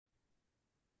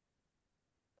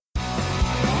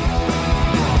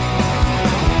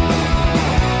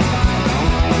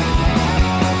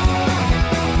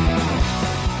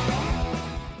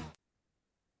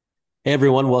Hey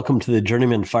everyone, welcome to the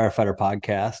Journeyman Firefighter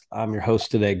Podcast. I'm your host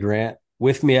today, Grant.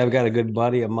 With me, I've got a good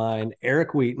buddy of mine,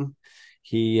 Eric Wheaton.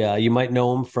 You might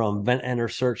know him from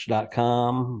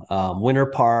vententersearch.com, Winter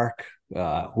Park.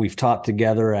 We've taught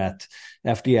together at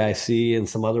FDIC and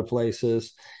some other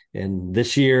places. And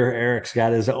this year, Eric's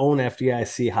got his own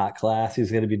FDIC hot class.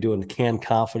 He's going to be doing Can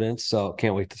Confidence, so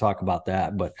can't wait to talk about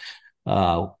that. But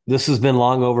this has been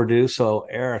long overdue. So,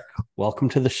 Eric, welcome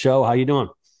to the show. How you doing?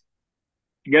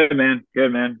 Good man, good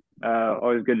man.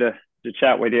 Always good to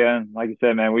chat with you. And like you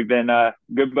said, man, we've been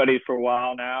good buddies for a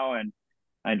while now, and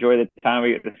I enjoy the time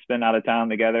we get to spend out of town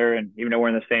together. And even though we're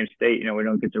in the same state, we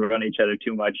don't get to run each other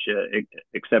too much,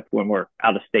 except when we're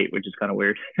out of state, which is kind of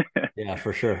weird. Yeah,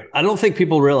 for sure. I don't think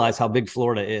people realize how big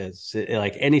Florida is.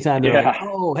 Like anytime they're like, Yeah,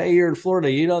 "Oh, hey, you're in Florida,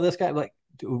 you know this guy." I'm like,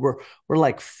 dude, we're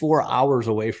like 4 hours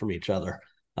away from each other.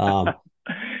 Um,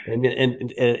 and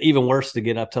even worse to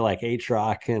get up to like H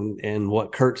Rock and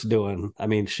what Kurt's doing. I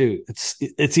mean, shoot,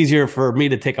 it's easier for me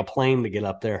to take a plane to get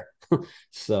up there.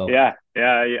 So yeah.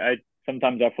 I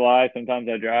sometimes I fly, sometimes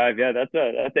I drive. Yeah, that's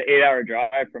an 8 hour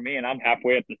drive for me, and I'm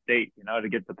halfway up the state, to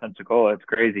get to Pensacola. It's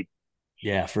crazy.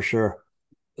 yeah, for sure.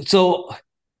 So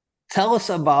tell us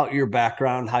about your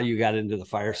background, how you got into the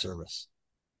fire service.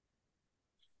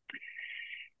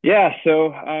 Yeah,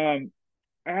 so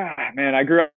man, I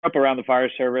grew up around the fire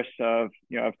service. I've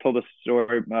told this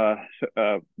story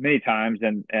many times,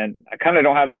 and I kind of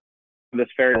don't have this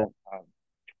fairy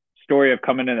story of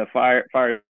coming in the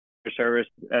fire service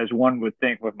as one would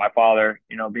think with my father.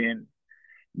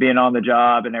 Being on the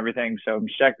job and everything. So I'm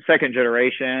second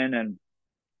generation, and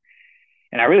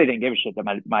I really didn't give a shit that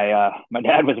my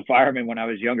dad was a fireman when I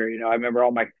was younger. I remember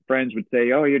all my friends would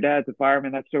say, "Oh, your dad's a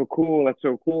fireman. That's so cool. That's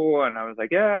so cool." And I was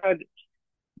like, "Yeah,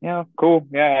 yeah, cool.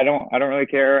 Yeah, I don't really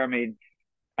care. I mean,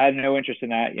 I had no interest in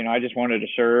that. I just wanted to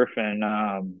surf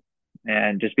and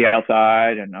just be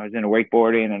outside, and I was into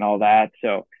wakeboarding and all that.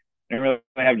 So I didn't really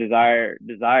have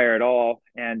desire at all.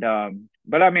 And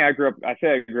but I mean, I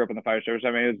say I grew up in the fire service.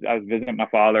 I mean, I was visiting my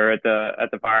father at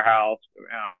the firehouse,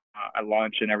 at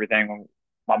lunch and everything when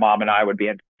my mom and I would be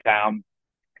in town.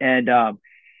 And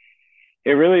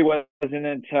it really wasn't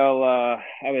until I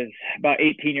was about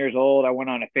 18 years old. I went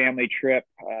on a family trip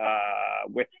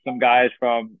with some guys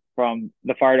from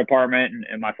the fire department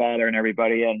and my father and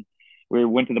everybody, and we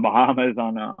went to the Bahamas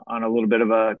on a little bit of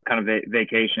a kind of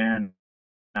vacation. And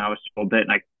I was told that,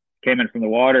 and I came in from the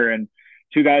water, and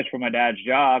two guys from my dad's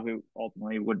job, who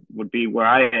ultimately would be where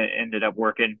I ended up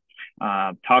working,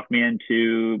 talked me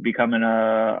into becoming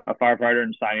a firefighter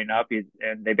and signing up.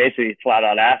 And they basically flat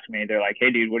out asked me, they're like,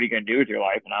 "Hey, dude, what are you gonna do with your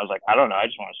life?" And I was like, "I don't know. I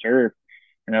just want to serve."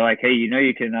 And they're like, "Hey, you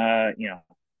can,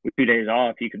 with 2 days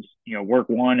off, you can, work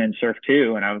one and surf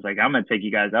two." And I was like, "I'm gonna take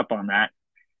you guys up on that."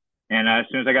 And as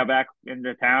soon as I got back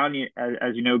into town,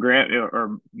 as you know, Grant,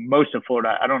 or most of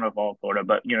Florida, I don't know if all of Florida,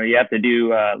 but you have to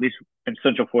do at least in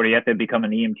Central Florida, you have to become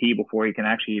an EMT before you can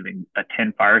actually even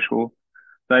attend fire school.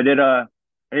 So I did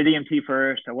EMT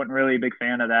first. I wasn't really a big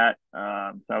fan of that, so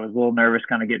I was a little nervous,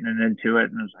 kind of getting into it,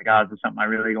 and I was like, "Oh, is this something I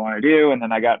really want to do?" And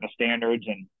then I got into standards,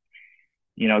 and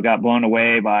got blown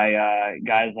away by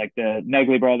guys like the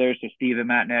Negley brothers, so Steve and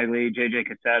Matt Negley, JJ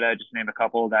Cassetta, just name a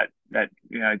couple that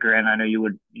Grant, I know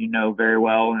you know very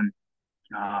well, and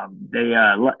they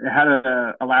had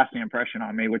a lasting impression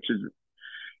on me, which is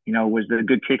was a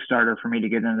good Kickstarter for me to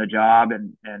get into the job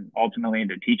and ultimately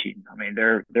into teaching. I mean,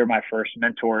 they're my first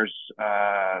mentors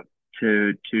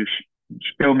to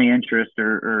show me interest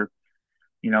or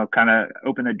kind of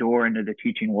open the door into the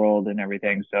teaching world and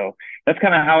everything. So that's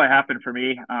kind of how it happened for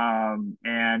me.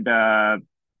 And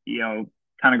you know,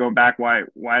 kind of going back, why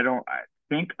I don't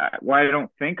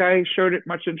think I showed it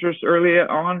much interest early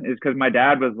on is because my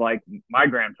dad was like my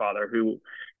grandfather who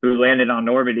landed on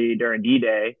Normandy during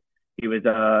D-Day. He was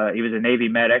a Navy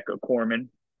medic, a corpsman,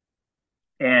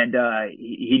 and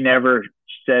he never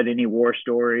said any war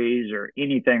stories or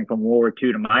anything from World War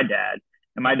II to my dad.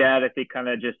 And my dad, I think, kind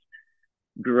of just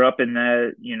grew up in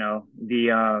that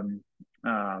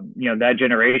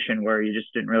generation where you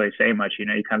just didn't really say much.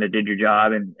 You kind of did your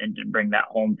job and didn't bring that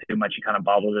home too much. You kind of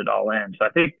bottled it all in. So I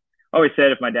think I always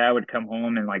said if my dad would come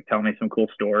home and like tell me some cool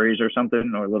stories or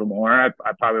something or a little more, I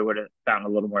probably would have found a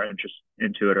little more interest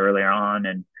into it earlier on.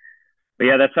 And but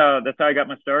yeah, that's how I got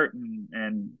my start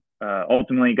and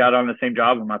ultimately got on the same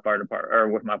job with my fire department or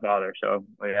with my father. So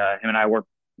yeah, him and I worked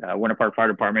Winter Park Fire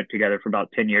Department together for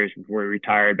about 10 years before he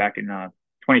retired back in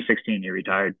 2016. He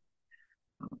retired.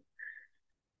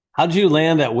 How'd you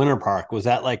land at Winter Park? Was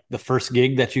that like the first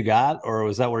gig that you got, or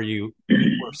was that where you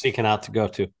were seeking out to go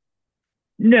to?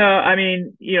 No, I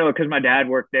mean, because my dad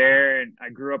worked there and I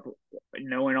grew up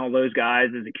knowing all those guys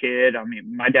as a kid. I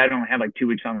mean, my dad only had like 2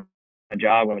 weeks on the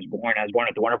job when I was born. I was born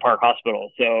at the Winter Park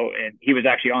Hospital. So, and he was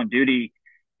actually on duty.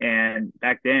 And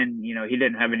back then, he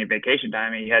didn't have any vacation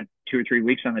time. He had 2 or 3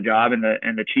 weeks on the job, and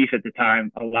the chief at the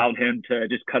time allowed him to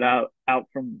just cut out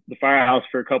from the firehouse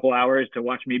for a couple hours to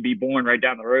watch me be born right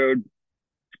down the road.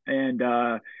 And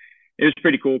it was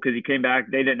pretty cool because he came back.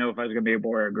 They didn't know if I was going to be a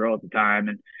boy or a girl at the time.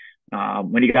 And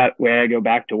when he got where I go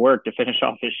back to work to finish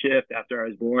off his shift after I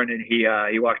was born, and he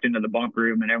walked into the bunk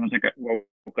room, and everyone's like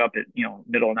woke up at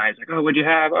middle of the night. He's like, "Oh, what'd you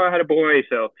have?" "Oh, I had a boy."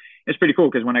 So it's pretty cool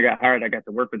because when I got hired, I got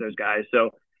to work with those guys. So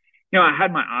I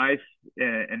had my eyes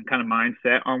and kind of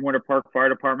mindset on Winter Park Fire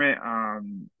Department.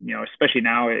 Especially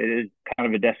now it is kind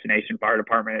of a destination fire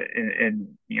department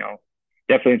in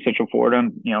definitely in Central Florida,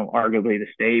 arguably the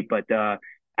state. But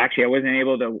actually, I wasn't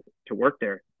able to work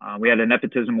there. We had a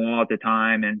nepotism law at the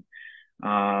time, and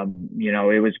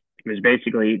it was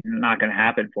basically not going to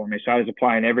happen for me. So I was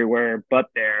applying everywhere but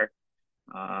there.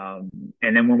 And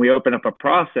then when we opened up a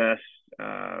process,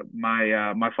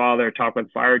 my father talked with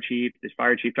the fire chief. This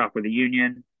fire chief talked with the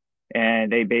union,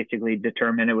 and they basically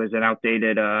determined it was an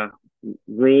outdated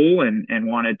rule, and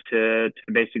wanted to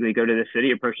basically go to the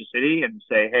city, approach the city, and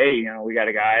say, hey, we got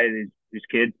a guy, these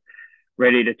kids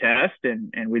ready to test,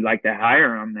 and we'd like to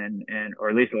hire them, and or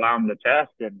at least allow them to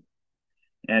test.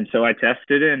 And so I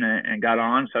tested and got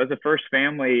on. So I was the first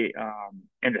family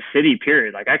in the city,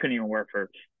 period. Like I couldn't even work for,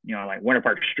 like Winter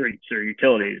Park Streets or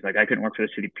utilities. Like I couldn't work for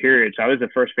the city, period. So I was the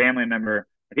first family member.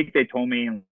 I think they told me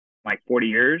in like 40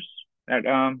 years that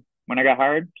when I got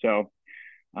hired. So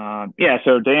yeah.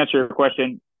 So to answer your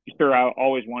question, sure, I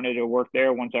always wanted to work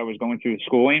there once I was going through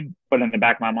schooling, but in the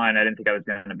back of my mind, I didn't think I was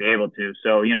going to be able to.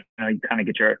 So you kind of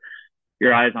get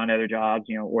your eyes on other jobs.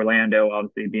 Orlando,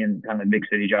 obviously being kind of a big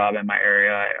city job in my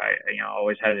area, I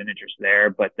always had an interest there,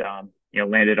 but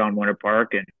landed on Winter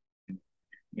Park, and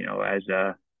as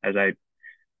I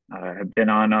have been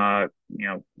on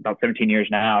about 17 years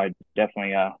now, I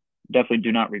definitely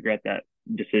do not regret that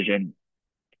decision,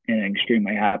 and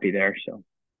extremely happy there. So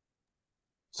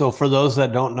So for those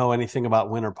that don't know anything about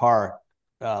Winter Park,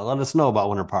 let us know about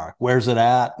Winter Park. Where's it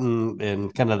at,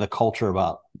 and kind of the culture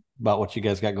about what you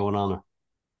guys got going on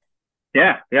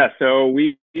there. yeah. So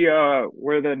we're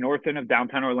the north end of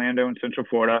downtown Orlando in Central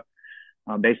Florida.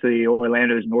 Basically,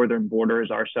 Orlando's northern border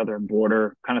is our southern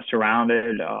border, kind of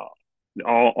surrounded.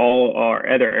 All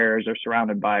our other areas are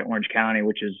surrounded by Orange County,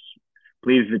 which is, I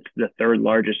believe it's the third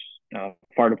largest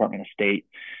fire department in the state.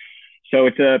 So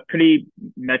it's a pretty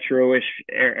metro-ish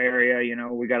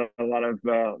area. We got a lot of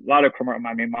commercial.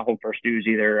 I mean, my whole first due is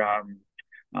either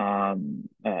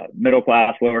middle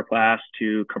class, lower class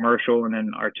to commercial, and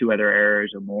then our two other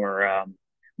areas are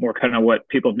more kind of what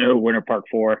people know Winter Park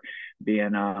for,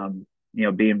 being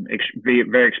being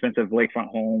very expensive lakefront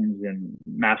homes and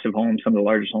massive homes, some of the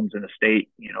largest homes in the state,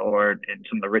 and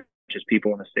some of the richest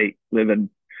people in the state live in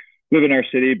our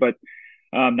city. But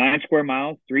 9 square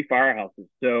miles, 3 firehouses.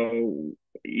 So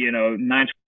 9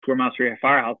 square miles, 3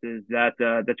 firehouses.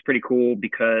 That's pretty cool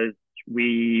because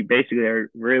we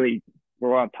basically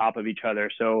we're on top of each other.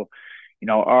 So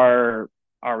our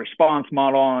response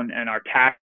model and our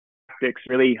tactics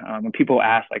really, when people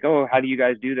ask like, oh, how do you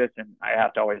guys do this, and I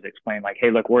have to always explain like,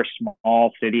 hey, look, we're a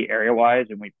small city area wise,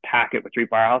 and we pack it with 3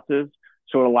 firehouses,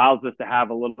 so it allows us to have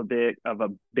a little bit of a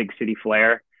big city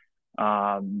flair.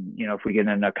 If we get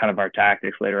into kind of our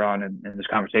tactics later on in this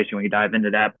conversation, we can dive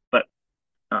into that. But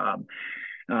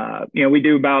we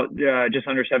do about just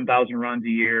under 7,000 runs a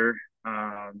year.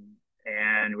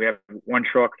 And we have one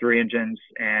truck, 3 engines.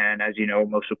 And as you know,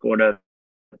 most of Florida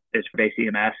is base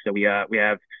EMS. So we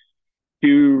have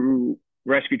 2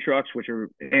 rescue trucks, which are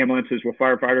ambulances with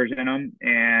firefighters in them.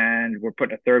 And we're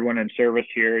putting a third one in service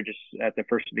here just at the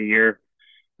first of the year.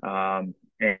 And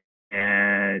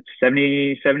it's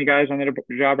 70 guys on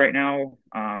the job right now.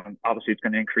 Obviously, it's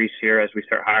going to increase here as we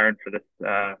start hiring for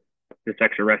this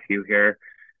extra rescue here.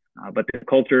 But the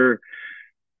culture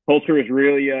is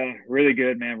really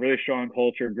good, man. Really strong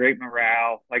culture, great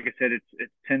morale. Like I said, it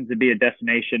tends to be a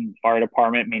destination fire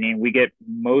department, meaning we get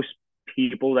most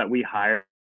people that we hire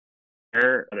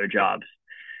other jobs.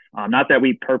 Not that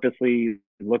we purposely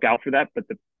look out for that, but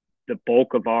the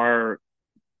bulk of our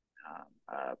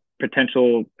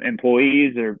potential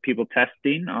employees or people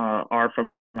testing are from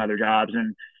other jobs.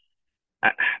 And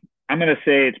I'm going to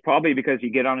say it's probably because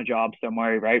you get on a job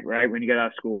somewhere, right when you get out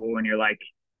of school, and you're like,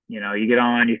 you get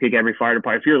on, you think every fire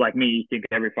department, if you're like me, you think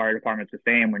every fire department's the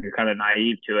same when you're kind of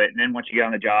naive to it. And then once you get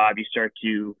on the job, you start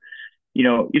to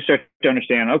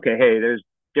understand, okay, hey,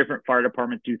 different fire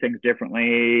departments do things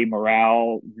differently,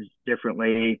 morale is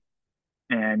differently,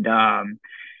 and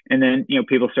then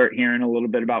people start hearing a little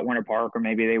bit about Winter Park, or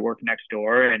maybe they work next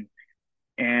door,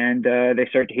 and they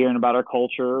start hearing about our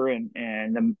culture,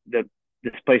 and the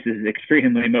this place is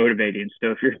extremely motivating.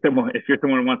 So if you're someone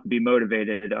who wants to be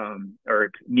motivated,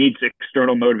 or needs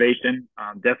external motivation,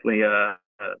 definitely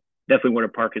Winter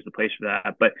Park is the place for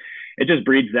that. But it just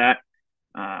breeds that.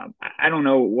 I don't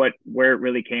know where it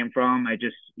really came from. I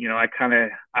just,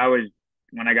 I was,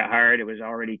 when I got hired, it was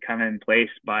already kind of in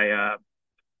place by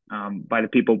the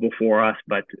people before us.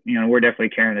 But we're definitely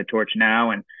carrying the torch now,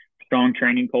 and strong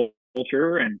training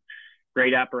culture and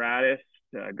great apparatus,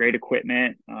 great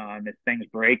equipment. If things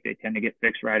break, they tend to get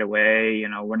fixed right away.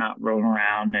 We're not rolling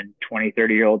around in 20,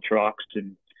 30-year-old trucks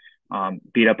and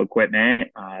beat up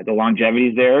equipment. The longevity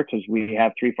is there because we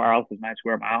have 3 firehouses, 9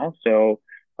 square miles. So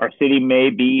our city may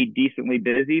be decently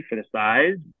busy for the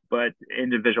size, but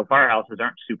individual firehouses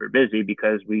aren't super busy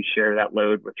because we share that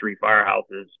load with 3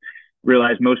 firehouses.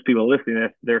 Realize most people listening to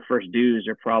this, their first dues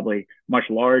are probably much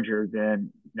larger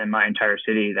than my entire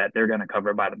city that they're going to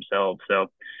cover by themselves. So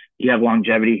you have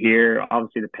longevity here.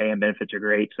 Obviously, the pay and benefits are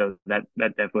great, so that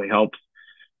definitely helps.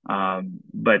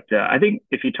 But I think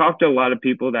if you talk to a lot of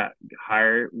people that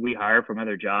we hire from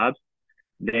other jobs,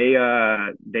 they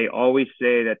always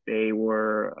say that they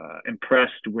were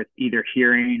impressed with either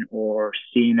hearing or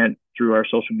seeing it through our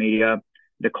social media,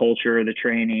 the culture, the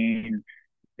training,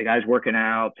 the guys working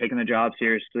out, taking the job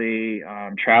seriously,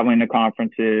 traveling to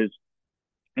conferences,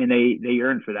 and they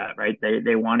yearned for that, right?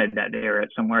 They wanted that. They were at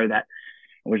somewhere that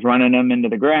was running them into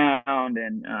the ground,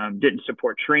 and didn't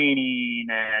support training,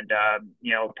 and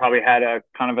probably had a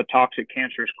kind of a toxic,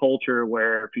 cancerous culture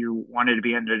where if you wanted to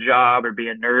be in the job or be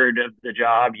a nerd of the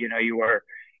job,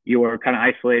 you were kind of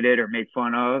isolated or made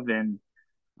fun of. And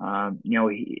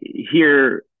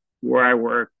here where I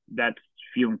work, that's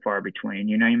few and far between.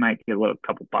 You might get a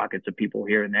couple pockets of people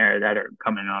here and there that are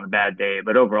coming on a bad day,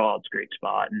 but overall, it's a great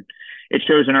spot, and it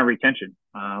shows in our retention.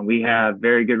 We have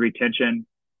very good retention.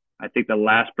 I think the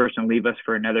last person to leave us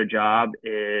for another job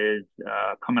is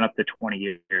coming up to 20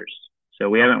 years. So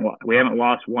we haven't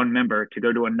lost one member to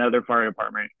go to another fire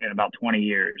department in about 20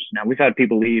 years. Now we've had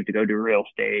people leave to go do real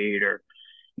estate, or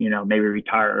maybe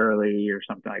retire early or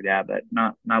something like that, but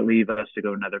not leave us to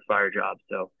go another fire job.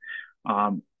 So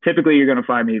typically you're going to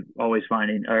find me always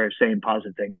finding or saying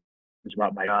positive things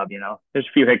about my job. There's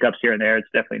a few hiccups here and there. It's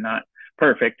definitely not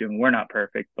perfect, and we're not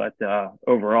perfect, but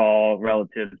overall,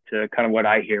 relative to kind of what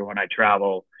I hear when I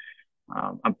travel,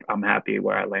 I'm happy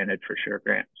where I landed for sure,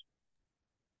 Grant.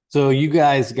 So you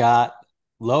guys got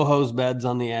low hose beds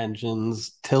on the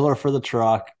engines, tiller for the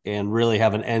truck, and really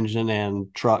have an engine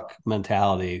and truck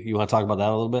mentality. You want to talk about that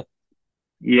a little bit?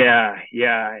 Yeah,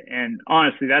 and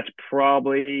honestly, that's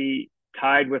probably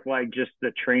tied with like just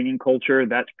the training culture.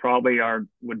 That's probably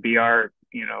would be our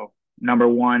number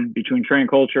one, between training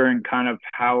culture and kind of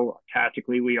how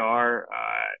tactically we are.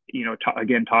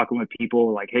 Again, talking with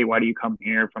people like, hey, why do you come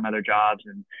here from other jobs?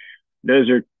 And those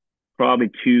are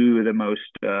probably two of the most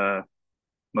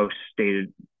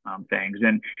stated things.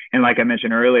 And like I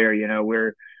mentioned earlier,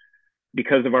 we're,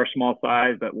 because of our small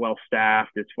size but well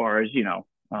staffed as far as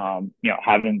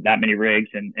having that many rigs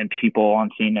and people on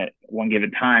scene at one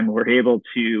given time, we're able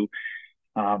to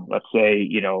let's say,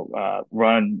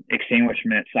 run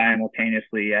extinguishment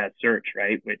simultaneously as search,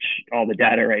 right? Which all the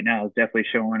data right now is definitely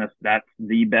showing us that's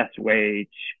the best way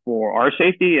for our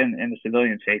safety and the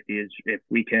civilian safety, is if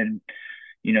we can,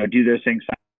 do those things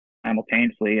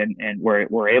simultaneously, and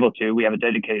we're able to. We have a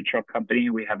dedicated truck company.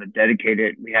 We have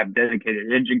dedicated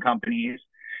engine companies.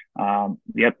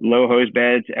 Yep, low hose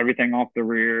beds, everything off the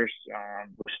rears.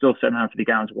 We're still 750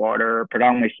 gallons of water,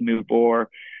 predominantly smooth bore.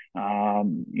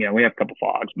 We have a couple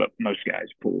fogs, but most guys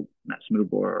pull that smooth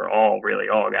bore, or all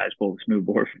guys pull the smooth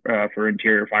bore for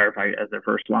interior firefight as their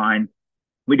first line.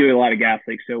 We do a lot of gas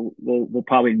leaks, so we'll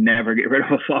probably never get rid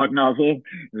of a fog nozzle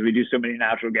because we do so many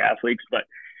natural gas leaks. But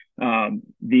and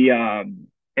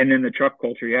then the truck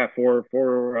culture, yeah, four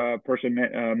person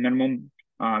minimum,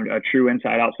 a true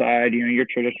inside outside. Your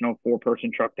traditional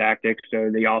 4-person truck tactics.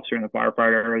 So the officer and the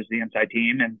firefighter is the inside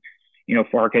team, and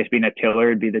for our case, being a tiller,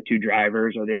 it'd be the 2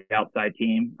 drivers or the outside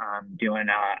team, doing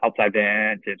outside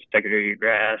vents and secondary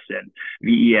egress and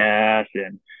VES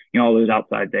and all those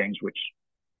outside things, which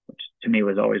to me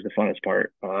was always the funnest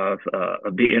part of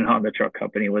being on the truck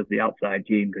company, was the outside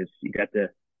team, because you got to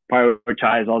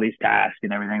prioritize all these tasks,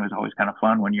 and everything was always kind of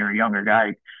fun when you're a younger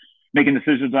guy making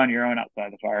decisions on your own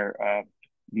outside the fire,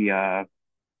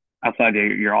 outside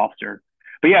your officer.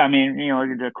 But yeah, I mean,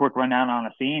 a quick rundown on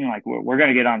a scene. Like we're going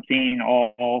to get on scene,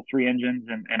 all 3 engines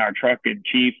and our truck and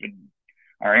chief and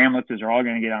our ambulances are all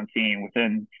going to get on scene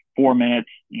within 4 minutes,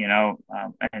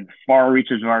 and far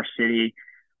reaches of our city.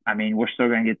 I mean, we're still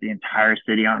going to get the entire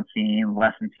city on scene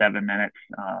less than 7 minutes.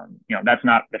 That's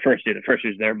not the first two. The first two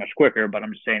is there much quicker, but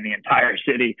I'm just saying the entire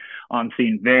city on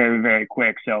scene very, very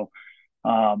quick. So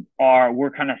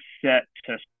we're kind of set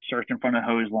to search in front of the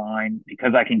hose line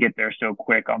because I can get there so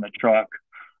quick on the truck.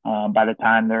 By the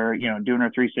time they're, doing a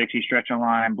 360 stretch on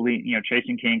line,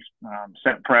 chasing kinks,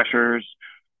 set pressures,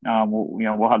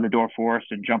 we'll have the door forced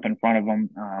and jump in front of them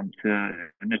to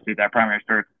initiate that primary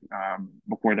search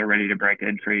before they're ready to break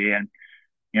entry. And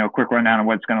quick rundown of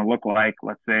what it's going to look like.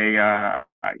 Let's say I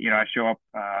show up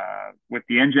with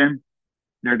the engine,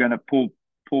 they're going to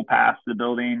pull past the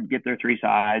building, get their three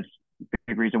sides.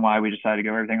 Big reason why we decided to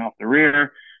go everything off the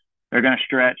rear. They're going to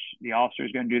stretch. The officer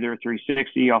is going to do their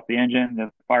 360 off the engine.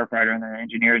 The firefighter and the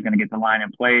engineer is going to get the line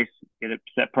in place, get it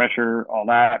set pressure, all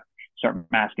that, start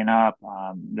masking up.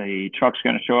 The truck's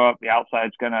going to show up. The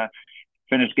outside's going to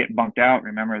finish getting bunked out.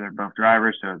 Remember, they're both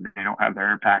drivers, so they don't have their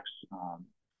air packs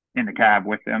in the cab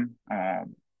with them,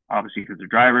 obviously because they're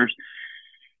drivers.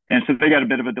 And so they got a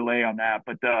bit of a delay on that.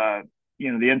 But the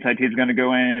inside team's going to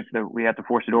go in if we have to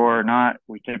force the door or not.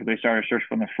 We typically start a search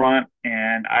from the front,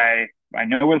 and I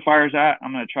know where the fire's at.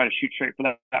 I'm going to try to shoot straight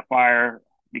for that fire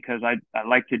because I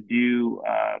like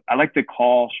to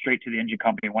call straight to the engine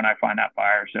company when I find that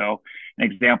fire. So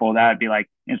an example of that would be like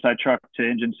inside truck to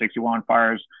engine 61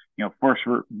 fires, first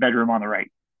bedroom on the right.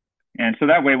 And so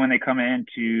that way, when they come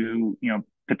into,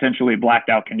 potentially blacked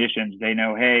out conditions, they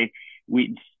know, hey,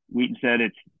 Wheaton said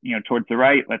it's, towards the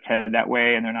right, let's head that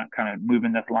way. And they're not kind of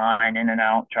moving this line in and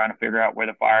out, trying to figure out where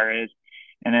the fire is.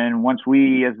 And then once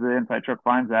we, as the inside truck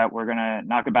finds that, we're going to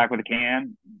knock it back with a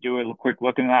can, do a quick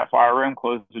look into that fire room,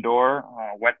 close the door,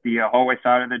 wet the hallway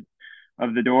side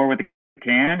of the door with the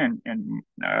can. And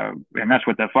that's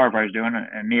what the firefighter is doing.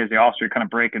 And me as the officer kind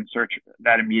of break and search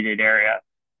that immediate area.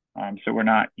 So we're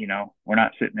not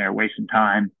sitting there wasting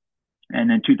time. And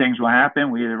then two things will happen.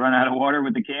 We either run out of water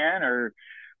with the can or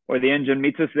the engine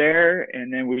meets us there.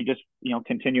 And then we just,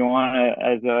 continue on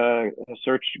as a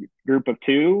search group of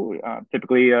two,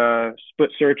 typically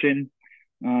split searching,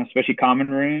 especially common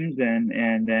rooms. And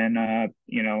then, and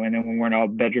then when we're in a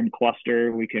bedroom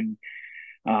cluster, we can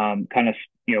kind of,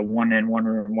 one in one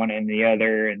room, one in the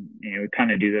other. And, we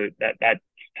kind of do that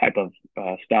type of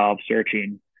style of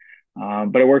searching.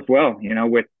 But it worked well,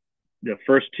 with the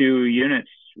first two units.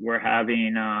 We're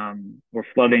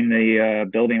flooding the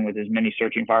building with as many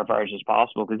searching firefighters as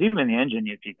possible. Because even the engine,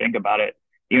 if you think about it,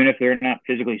 even if they're not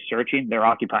physically searching, they're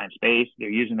occupying space. They're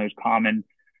using those common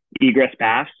egress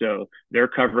paths, so they're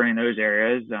covering those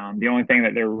areas. The only thing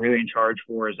that they're really in charge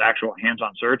for is actual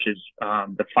hands-on search is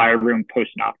the fire room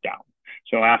post knockdown.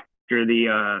 So after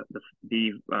the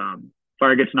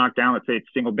fire gets knocked down, let's say it's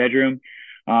single bedroom,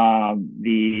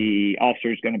 the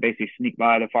officer is going to basically sneak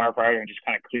by the firefighter and just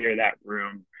kind of clear that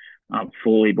room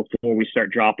fully before we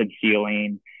start dropping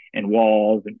ceiling and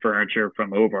walls and furniture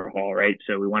from overhaul, right?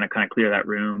 So we want to kind of clear that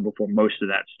room before most of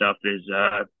that stuff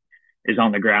is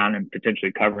on the ground and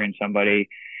potentially covering somebody.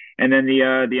 And then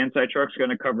the inside truck's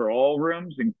going to cover all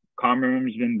rooms and common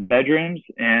rooms and bedrooms.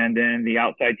 And then the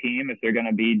outside team, if they're going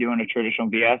to be doing a traditional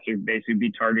VS, they're basically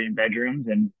be targeting bedrooms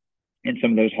and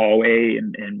some of those hallway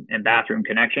and bathroom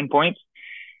connection points.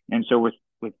 And so with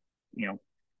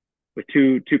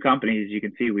two companies, you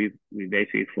can see we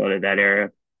basically flooded that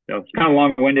area. So it's kind of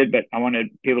long-winded, but I wanted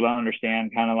people to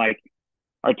understand kind of like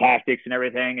our tactics and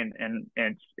everything,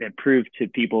 and prove to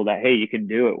people that, hey, you can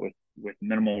do it with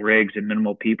minimal rigs and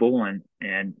minimal people.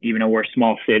 And even though we're a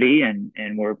small city and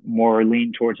we're more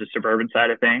lean towards the suburban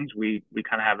side of things, we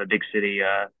kind of have a big city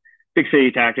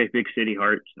tactic, big city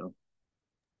heart. So.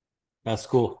 That's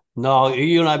cool. No,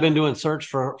 you and I've been doing search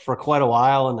for quite a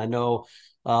while, and I know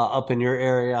up in your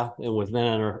area and with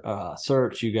Van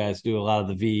Search, you guys do a lot of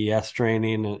the VES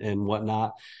training and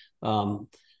whatnot.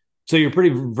 So you're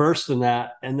pretty versed in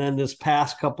that. And then this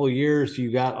past couple of years,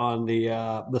 you got on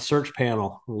the search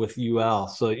panel with UL.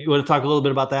 So you want to talk a little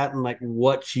bit about that and like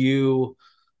what you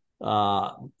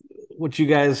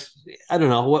guys, I don't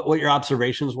know, what your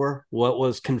observations were, what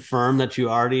was confirmed that you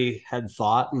already had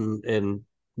thought, and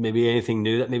maybe anything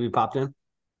new that maybe popped in?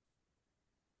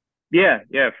 Yeah,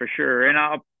 for sure. And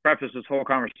I'll preface this whole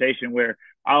conversation where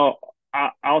I'll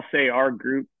say our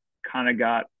group kind of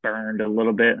got burned a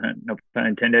little bit, no pun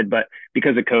intended, but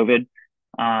because of COVID,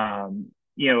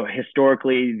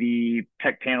 historically the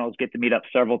tech panels get to meet up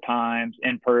several times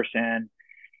in person.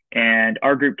 And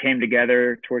our group came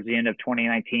together towards the end of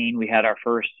 2019. We had our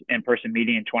first in-person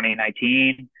meeting in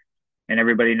 2019. and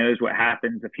everybody knows what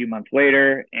happens a few months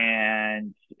later,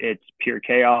 and it's pure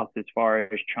chaos as far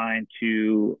as trying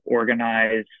to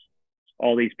organize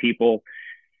all these people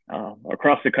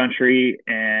across the country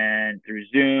and through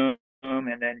Zoom.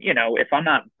 And then, if I'm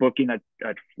not booking a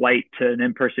flight to an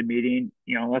in-person meeting,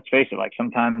 let's face it, like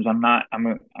sometimes I'm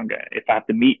gonna, if I have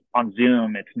to meet on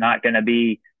Zoom, it's not going to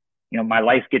be, my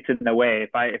life gets in the way.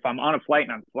 If I'm on a flight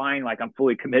and I'm flying, like I'm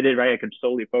fully committed, right? I can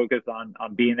solely focus on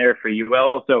being there for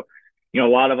UL. So, a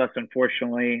lot of us,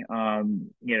 unfortunately,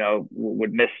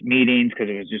 would miss meetings because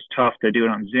it was just tough to do it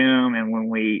on Zoom. And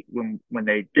when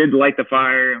they did light the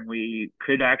fire and we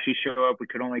could actually show up, we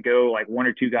could only go like one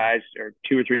or two guys or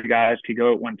two or three guys could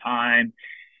go at one time.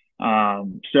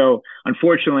 So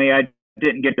unfortunately, I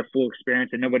didn't get the full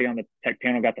experience, and nobody on the tech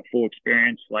panel got the full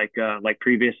experience like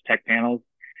previous tech panels.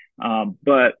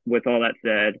 But with all that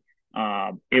said,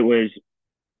 it was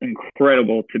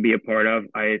incredible to be a part of.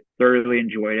 I thoroughly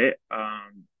enjoyed it.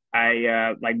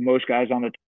 I like most guys on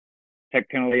the tech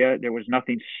panel, there was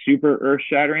nothing super earth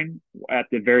shattering at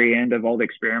the very end of all the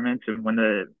experiments. And when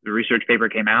the research paper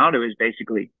came out, it was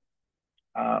basically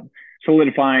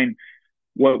solidifying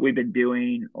what we've been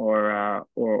doing or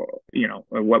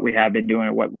what we have been doing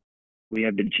or what we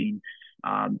have been teaching.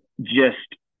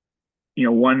 Just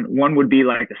one would be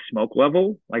like the smoke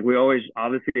level. Like we always,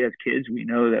 obviously, as kids, we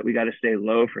know that we got to stay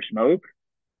low for smoke.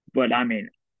 But I mean,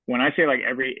 when I say like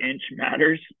every inch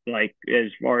matters, like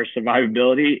as far as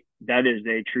survivability, that is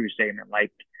a true statement.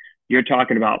 Like you're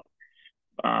talking about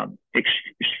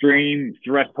extreme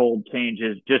threshold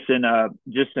changes just in a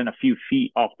few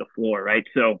feet off the floor, right?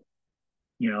 So,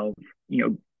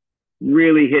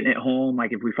 really hitting it home.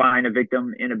 Like if we find a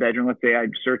victim in a bedroom, let's say I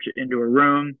search it into a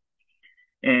room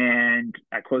and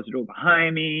I close the door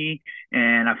behind me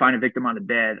and I find a victim on the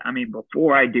bed. I mean,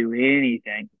 before I do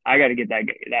anything, I got to get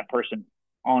that person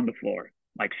on the floor,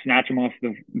 like snatch them off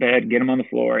the bed, get them on the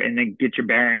floor, and then get your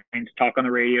bearings, talk on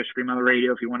the radio, scream on the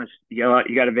radio if you want to yell out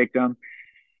you got a victim,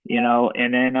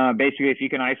 and then basically if you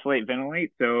can isolate,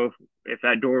 ventilate. So if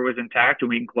that door was intact and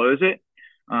we can close it,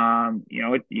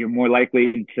 you're more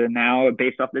likely to now,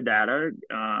 based off the data,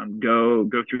 go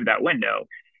through that window.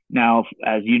 Now,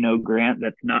 as you know, Grant,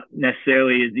 that's not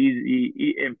necessarily as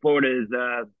easy in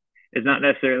Florida. Is not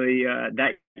necessarily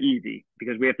that easy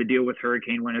because we have to deal with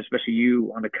hurricane wind, especially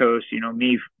you on the coast.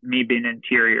 Me being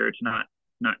interior, it's not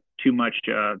too much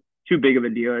too big of a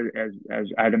deal as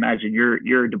I'd imagine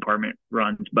your department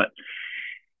runs. But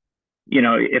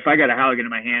if I got a Halligan in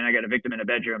my hand, I got a victim in a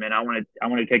bedroom, and I want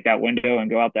to take that window and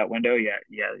go out that window. Yeah.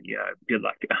 Good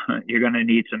luck. You're going to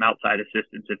need some outside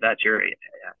assistance if that's your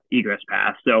egress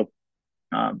path. So,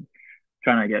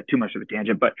 trying to get too much of a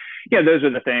tangent, but yeah, those are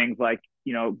the things like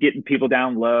getting people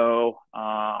down low,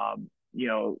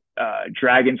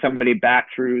 dragging somebody back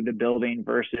through the building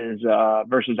versus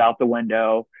out the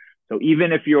window. So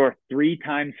even if you're 3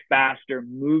 times faster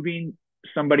moving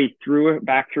somebody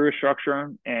back through a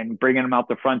structure and bringing them out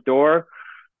the front door,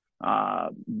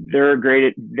 the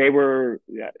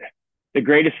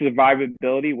greatest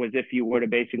survivability was if you would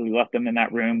have basically left them in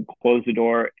that room, closed the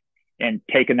door, and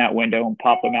taken that window and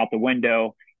popped them out the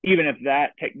window, even if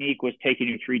that technique was taking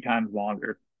you 3 times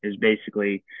longer, is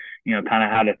basically, kind of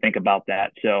how to think about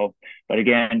that. So, but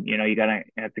again, you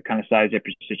have to kind of size up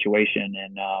your situation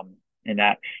and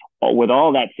that. With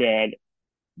all that said,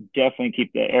 definitely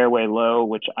keep the airway low,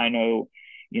 which I know,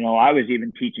 I was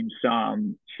even teaching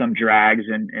some drags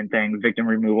and things, victim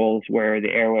removals, where the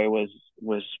airway was,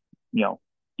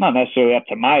 not necessarily up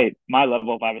to my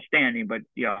level if I was standing, but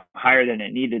higher than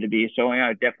it needed to be. So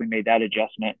I definitely made that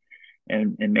adjustment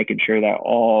and making sure that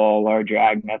all our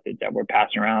drag methods that we're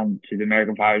passing around to the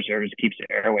American Fire Service keeps the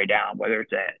airway down, whether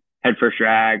it's a head first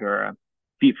drag or a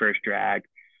feet first drag.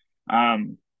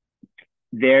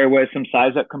 There was some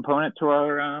size up component to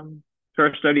our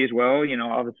study as well.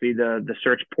 Obviously the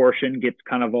search portion gets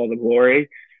kind of all the glory,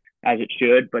 as it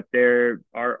should, but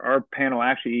our panel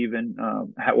actually even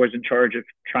was in charge of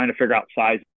trying to figure out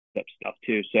size up stuff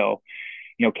too. So,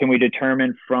 can we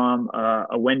determine from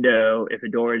a window if a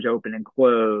door is open and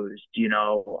closed?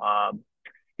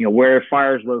 Where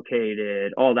fire is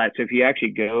located, all that. So if you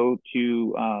actually go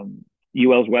to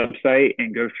UL's website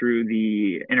and go through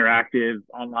the interactive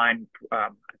online, I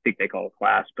think they call it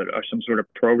class, but or some sort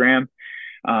of program,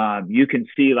 you can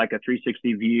see like a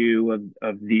 360 view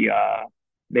of the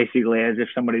basically as if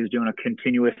somebody was doing a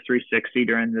continuous 360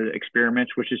 during the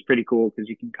experiments, which is pretty cool because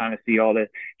you can kind of see all the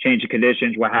change of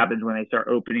conditions, what happens when they start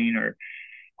opening or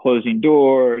closing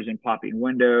doors and popping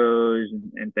windows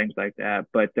and things like that.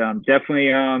 But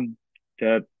definitely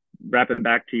to wrap it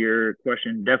back to your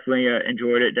question, definitely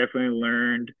enjoyed it, definitely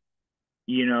learned,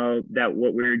 that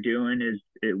what we were doing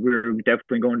we were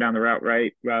definitely going down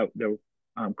the the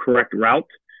correct route,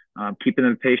 keeping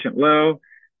the patient low,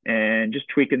 and just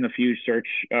tweaking the few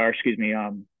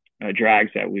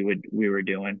drags that we were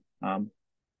doing,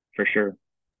 for sure.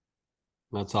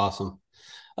 That's awesome.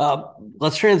 Uh,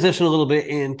 let's transition a little bit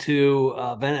into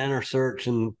vent enter search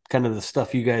and kind of the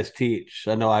stuff you guys teach.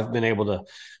 I know I've been able to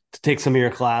take some of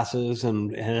your classes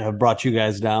and have brought you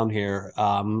guys down here.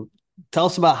 Tell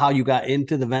us about how you got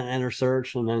into the vent enter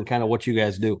search and then kind of what you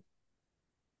guys do.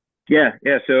 Yeah,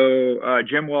 yeah. So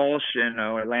Jim Walsh and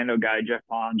Orlando guy Jeff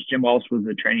Pons. Jim Walsh was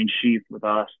the training chief with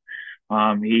us.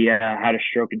 He had a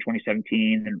stroke in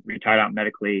 2017 and retired out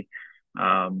medically.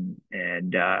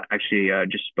 And actually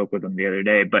just spoke with him the other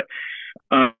day. But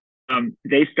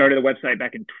they started a website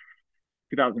back in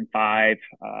 2005.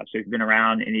 So he's been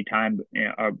around anytime,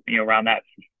 around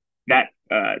that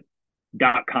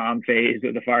 .com phase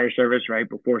of the fire service, right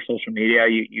before social media.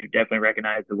 You definitely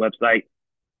recognize the website.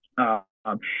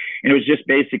 And it was just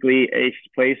basically a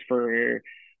place for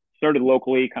started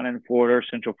locally, kind of in Florida,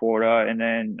 Central Florida, and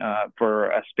then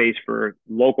for a space for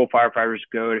local firefighters to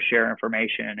go to share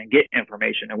information and get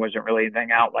information. There wasn't really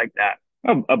anything out like that.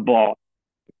 A blog,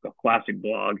 a classic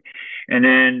blog, and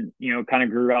then kind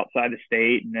of grew outside the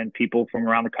state, and then people from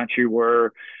around the country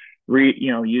were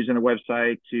using the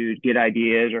website to get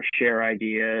ideas or share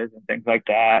ideas and things like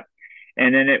that.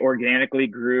 And then it organically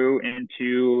grew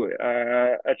into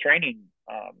a training,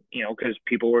 because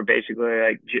people were basically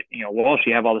like, Walsh,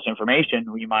 you have all this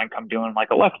information. Will you mind come doing like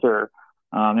a lecture?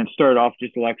 And started off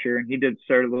just a lecture, and he did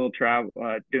start a little travel,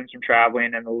 doing some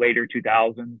traveling in the later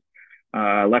 2000s,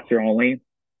 lecture only.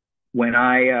 When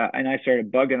I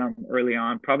started bugging him early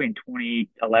on, probably in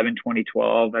 2011,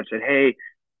 2012, I said, hey,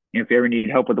 if you ever need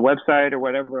help with the website or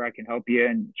whatever, I can help you.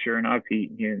 And sure enough, he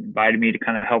invited me to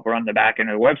kind of help run the back end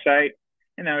of the website.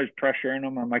 And I was pressuring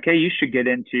him. I'm like, hey, you should get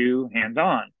into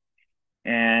hands-on.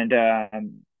 And,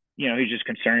 he's just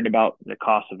concerned about the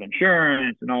cost of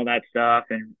insurance and all that stuff.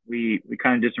 And we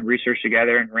kind of did some research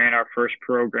together and ran our first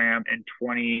program in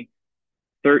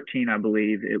 2013, I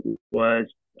believe it was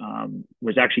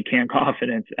actually Can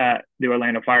Confidence at the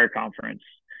Orlando Fire Conference.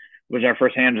 It was our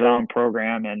first hands-on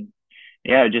program. And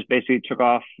yeah, it just basically took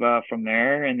off from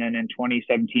there. And then in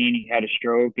 2017, he had a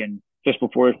stroke, and just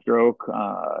before his stroke,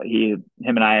 him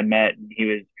and I had met, and he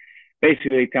was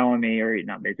basically telling me, or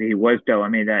not basically, he was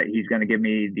telling me that he's going to give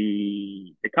me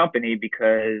the company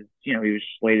because he was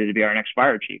slated to be our next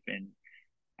fire chief, and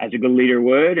as a good leader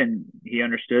would, and he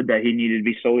understood that he needed to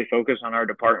be solely focused on our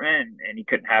department, and he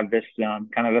couldn't have this kind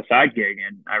of a side gig,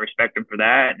 and I respect him for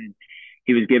that. And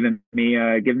he was giving me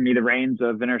the reins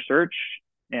of inner search.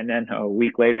 And then a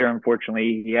week later,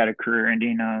 unfortunately, he had a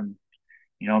career-ending,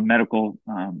 medical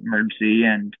emergency,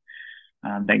 and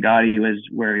thank God he was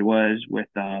where he was with,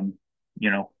 at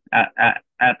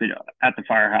the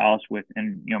firehouse with,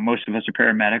 and most of us are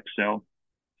paramedics, so,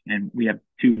 and we have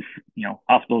two,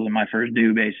 hospitals in my first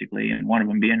due basically, and one of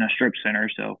them being a strip center.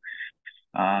 So,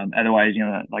 otherwise,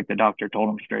 like the doctor told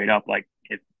him straight up, like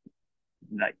if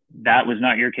like that was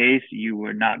not your case, you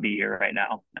would not be here right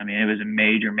now. I mean, it was a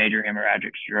major, major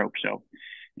hemorrhagic stroke. So,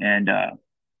 and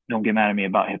don't get mad at me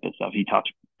about HIPAA stuff. He talks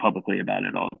publicly about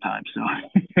it all the time. So,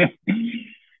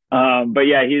 but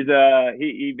yeah,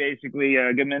 he basically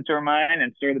a good mentor of mine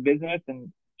and started the business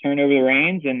and turned over the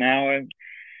reins. And now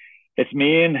it's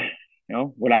me and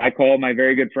what I call my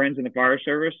very good friends in the fire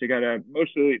service. They got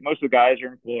most of the guys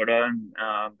are in Florida, and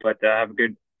but I have a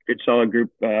good solid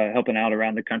group helping out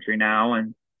around the country now.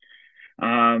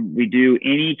 And we do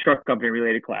any truck company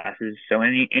related classes, so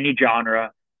any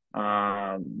genre,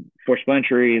 forcible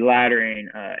entry, laddering,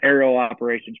 aerial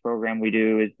operations program we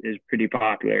do is pretty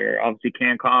popular. Obviously,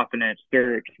 Can Confidence,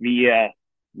 search, VS.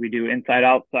 We do inside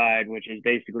outside, which is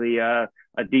basically a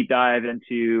deep dive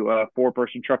into a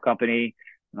 4-person truck company,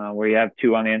 where you have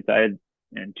 2 on the inside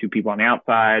and 2 people on the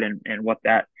outside, and what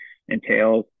that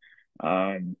entails.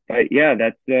 But yeah,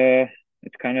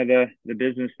 it's kind of the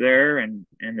business there, and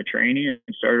the training.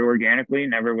 It started organically,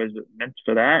 never was meant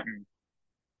for that, and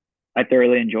I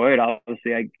thoroughly enjoy it.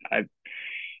 Obviously, I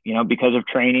because of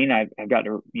training, I've got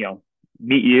to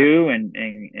meet you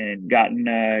and gotten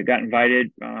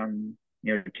invited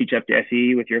to teach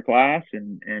FDIC with your class,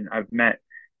 and I've met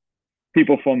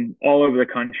people from all over the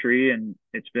country, and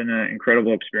it's been an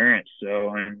incredible experience.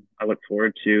 So I look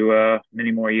forward to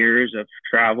many more years of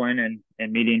traveling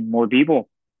and meeting more people.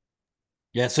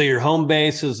 Yeah, so your home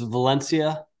base is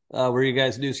Valencia, where you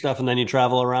guys do stuff, and then you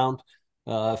travel around.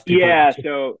 If people, Yeah,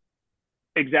 so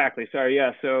exactly. Sorry.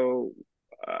 Yeah, so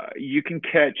you can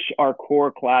catch our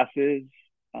core classes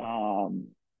um,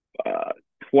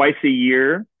 twice a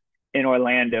year. in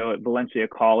Orlando at Valencia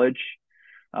College.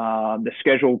 The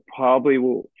schedule probably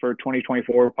will for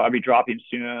 2024 will probably be dropping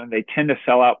soon. They tend to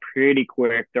sell out pretty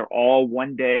quick. They're all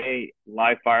 1 day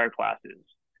live fire classes.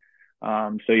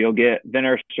 So you'll get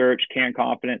Venner Search, Can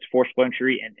Confidence, Forcible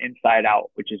Entry, and Inside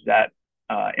Out, which is that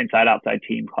inside outside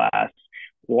team class.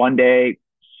 1 day,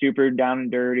 super down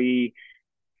and dirty,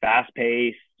 fast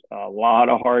paced, a lot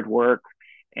of hard work,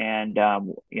 and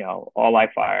all live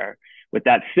fire. With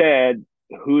that said,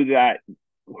 who that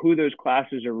who those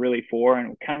classes are really for, and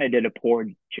we kind of did a poor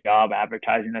job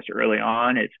advertising this early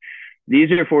on. It's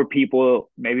these are for people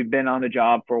maybe been on the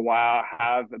job for a while,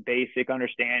 have a basic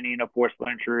understanding of forcible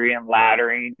entry and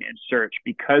laddering and search.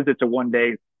 Because it's a 1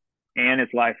 day and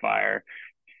it's live fire,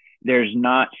 there's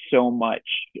not so much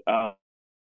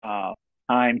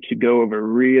time to go over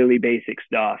really basic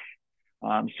stuff.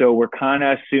 So we're kind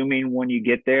of assuming when you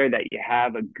get there that you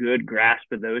have a good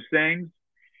grasp of those things.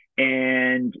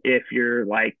 And if you're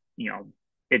like,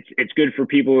 it's good for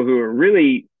people who are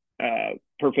really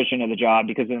proficient at the job,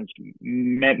 because it's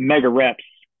mega reps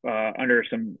under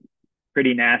some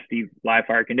pretty nasty live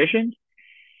fire conditions.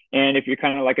 And if you're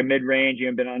kind of like a mid range,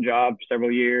 you've been on job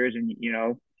several years, and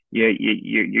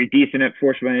you're decent at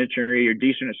forcible entry, you're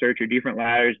decent at search, you're different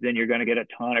ladders, then you're going to get a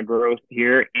ton of growth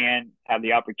here and have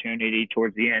the opportunity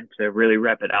towards the end to really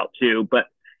rep it out too. But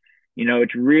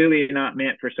it's really not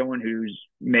meant for someone who's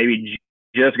maybe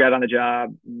just got on the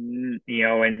job, and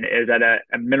is at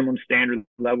a minimum standard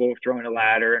level of throwing a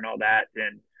ladder and all that.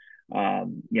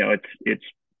 And it's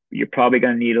you're probably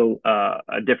going to need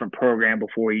a different program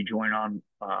before you join on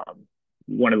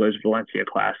one of those Valencia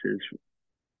classes.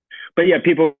 But yeah,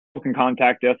 people can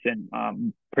contact us,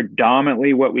 and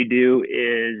predominantly what we do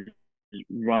is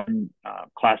run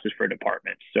classes for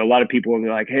departments. So a lot of people will be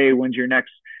like, "Hey, when's your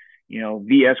next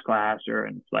VS class?"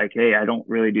 And it's like, "Hey, I don't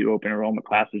really do open enrollment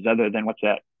classes other than what's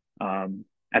at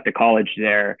the college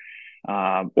there."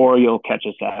 Or you'll catch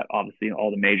us at obviously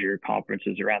all the major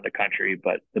conferences around the country.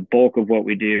 But the bulk of what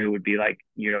we do would be like,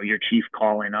 your chief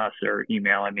calling us or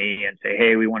emailing me and say,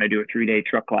 "Hey, we want to do a 3-day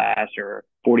truck class or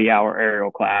 40-hour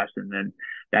aerial class." And then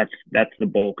that's the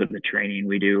bulk of the training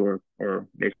we do, or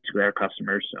basically our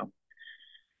customers. So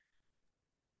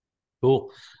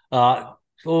Cool.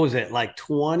 What was it, like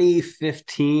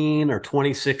 2015 or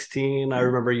 2016? I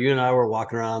remember you and I were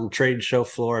walking around trade show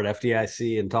floor at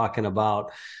FDIC and talking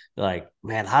about, like,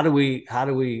 man,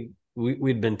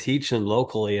 we'd been teaching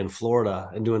locally in Florida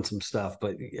and doing some stuff,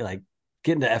 but like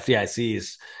getting to FDIC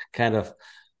is kind of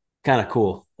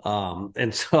cool.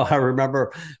 And so I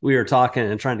remember we were talking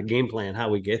and trying to game plan how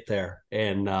we get there.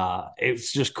 And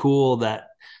it's just cool that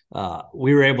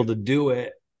we were able to do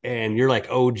it. And you're like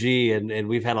OG, and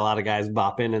we've had a lot of guys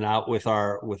bop in and out with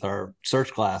our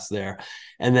search class there.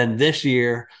 And then this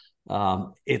year,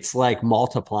 it's like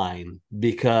multiplying,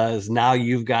 because now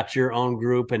you've got your own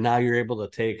group, and now you're able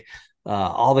to take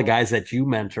all the guys that you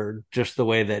mentored, just the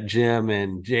way that Jim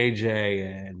and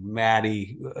JJ and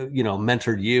Maddie,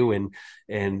 mentored you,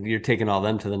 and you're taking all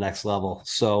them to the next level.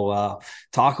 So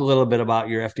talk a little bit about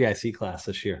your FDIC class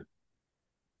this year.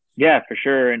 yeah, for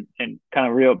sure. And kind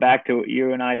of reel it back to what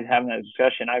you and I having that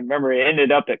discussion. I remember it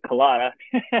ended up at Colada,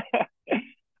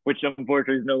 which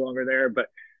unfortunately is no longer there. But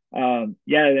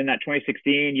yeah, in that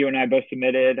 2016, you and I both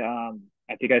submitted.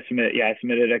 I think I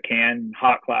submitted a CAN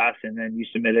hot class, and then you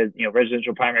submitted,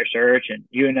 residential primary search, and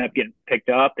you ended up getting picked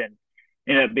up, and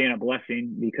ended up being a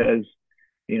blessing because,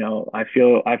 I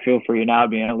feel for you now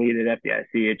being a lead at FDIC.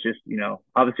 It's just,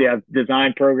 obviously I've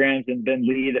designed programs and been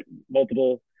lead at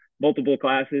multiple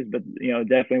classes, but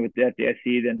definitely with the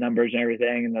FDIC, the numbers and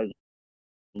everything, and those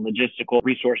logistical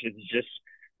resources is just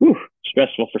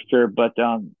stressful for sure. But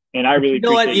and I really You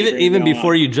know what? appreciate you bringing me Even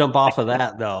before on. you jump off of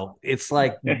that, though, it's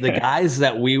like the guys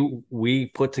that we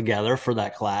put together for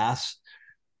that class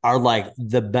are like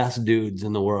the best dudes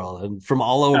in the world, and from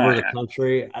all over the Yeah,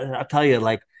 country. I tell you,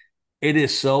 like, it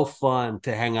is so fun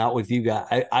to hang out with you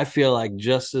guys. I feel like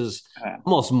just as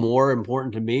almost more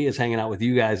important to me is hanging out with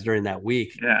you guys during that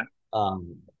week, yeah,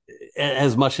 um,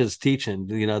 as much as teaching.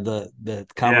 The yeah,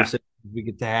 conversation we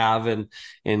get to have,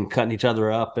 and cutting each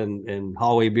other up, and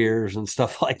hallway beers and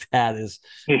stuff like that is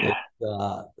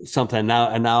yeah. something now.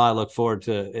 And now I look forward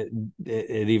to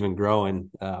it even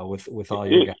growing with all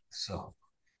your It, guys. So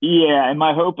yeah, and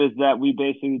my hope is that we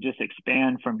basically just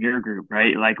expand from your group,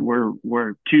 right? Like we'll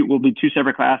be two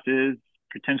separate classes,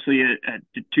 potentially at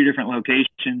two different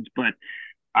locations, but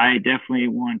I definitely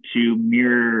want to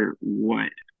mirror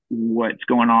what's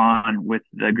going on with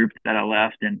the group that I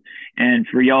left. And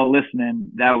for y'all listening,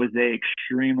 that was a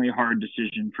extremely hard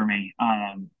decision for me.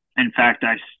 In fact,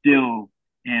 I still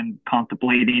am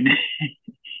contemplating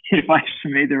if I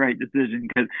made the right decision,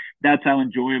 because that's how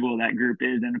enjoyable that group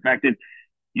is. And in fact, if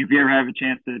you ever have a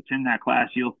chance to attend that class,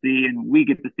 you'll see, and we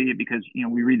get to see it because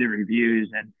we read the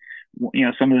reviews, and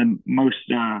some of the most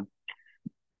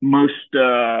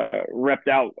repped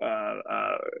out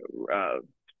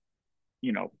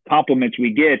compliments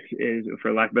we get is,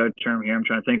 for lack of a better term here, I'm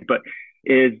trying to think, but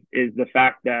is the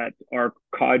fact that our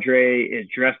cadre is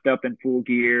dressed up in full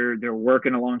gear. They're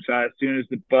working alongside. As soon as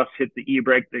the bus hits the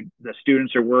e-brake, the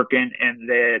students are working, and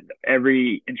that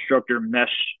every instructor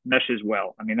meshes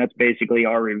well. I mean, that's basically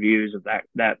our reviews of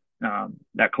that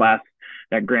class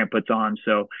that Grant puts on.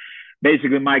 So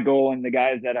basically, my goal, and the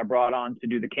guys that I brought on to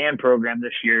do the CAN program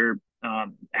this year,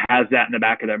 has that in the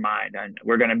back of their mind, and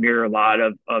we're going to mirror a lot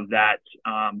of that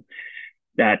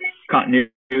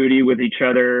continuity with each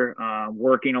other,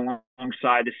 working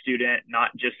alongside the student,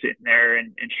 not just sitting there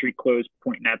in street clothes,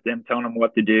 pointing at them, telling them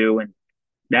what to do. And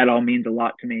that all means a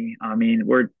lot to me. I mean,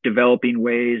 we're developing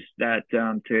ways that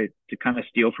to kind of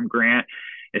steal from Grant.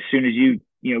 As soon as you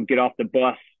get off the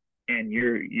bus and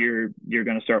you're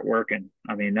going to start working.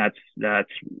 I mean, that's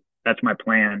my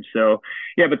plan. So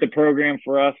yeah, but the program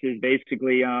for us is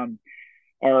basically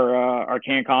our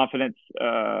CAN Confidence.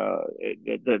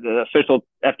 The official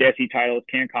FDIC title is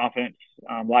CAN Confidence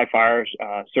Live Fires,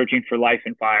 Searching for Life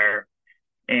and Fire,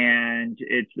 and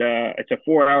it's a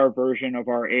 4-hour version of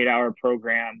our 8-hour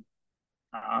program.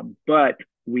 But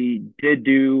we did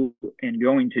do and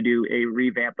going to do a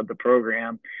revamp of the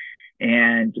program,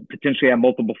 and potentially have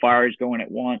multiple fires going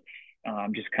at once.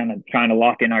 Just kind of trying to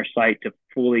lock in our site to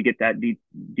fully get that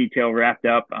detail wrapped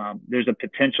up. There's a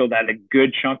potential that a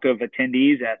good chunk of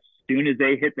attendees, as soon as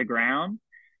they hit the ground,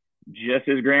 just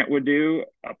as Grant would do,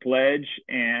 a pledge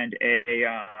and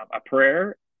a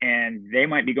prayer, and they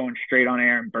might be going straight on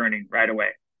air and burning right away.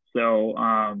 So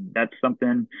that's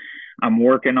something I'm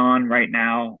working on right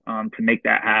now to make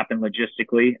that happen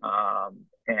logistically.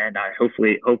 And I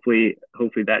hopefully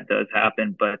that does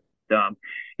happen. But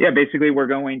yeah, basically we're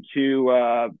going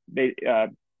to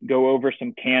go over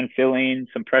some can filling,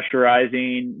 some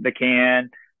pressurizing the can.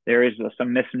 There is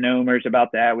some misnomers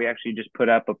about that. We actually just put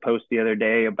up a post the other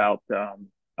day about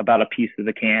a piece of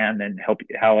the can and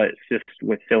how it assists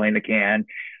with filling the can.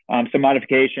 Some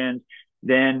modifications,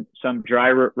 then some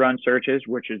dry run searches,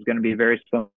 which is going to be very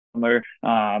similar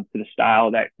to the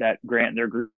style that Grant and their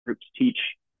groups teach.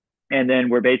 And then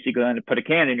we're basically going to put a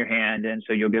can in your hand. And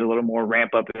so you'll get a little more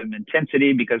ramp up in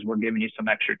intensity because we're giving you some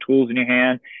extra tools in your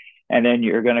hand. And then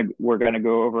we're going to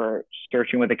go over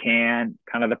searching with a can,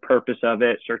 kind of the purpose of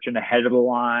it, searching the head of the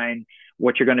line,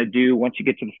 what you're going to do once you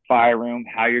get to the fire room,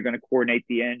 how you're going to coordinate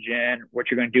the engine, what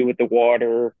you're going to do with the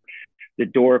water, the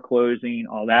door closing,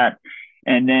 all that.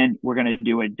 And then we're going to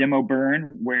do a demo burn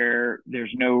where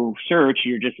there's no search.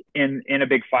 You're just in a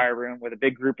big fire room with a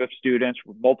big group of students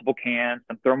with multiple cans,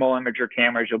 some thermal imager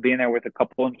cameras. You'll be in there with a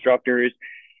couple instructors.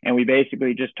 And we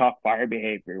basically just talked fire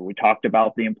behavior. We talked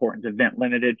about the importance of vent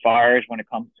limited fires when it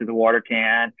comes to the water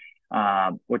can.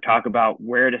 We'll talk about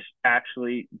where to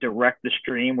actually direct the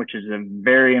stream, which is a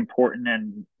very important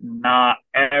and not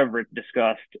ever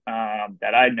discussed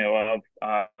that I know of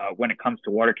when it comes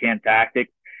to water can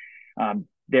tactics.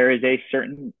 There is a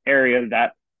certain area of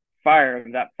that fire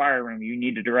room. You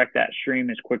need to direct that stream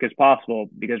as quick as possible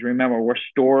because remember, we're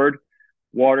stored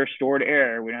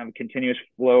air. We don't have a continuous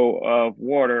flow of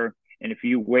water. And if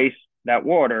you waste that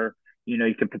water,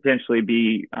 you could potentially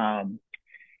be,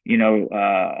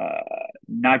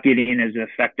 not getting as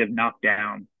effective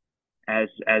knockdown as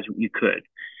you could.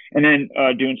 And then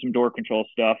doing some door control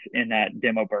stuff in that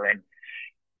demo burn.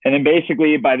 And then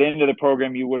basically by the end of the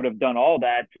program, you would have done all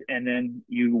that. And then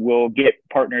you will get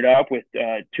partnered up with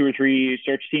a 2 or 3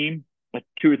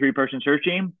 person search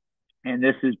team. And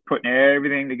this is putting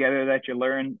everything together that you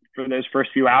learn for those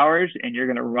first few hours. And you're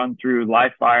going to run through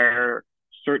live fire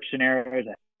search scenarios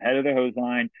ahead of the hose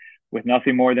line with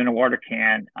nothing more than a water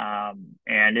can.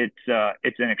 And it's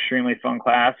an extremely fun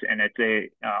class, and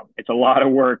it's a lot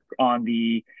of work on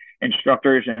the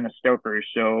instructors and the stokers.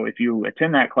 So if you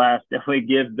attend that class, definitely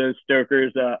give those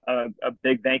stokers a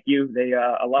big thank you.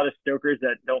 A lot of stokers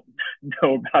that don't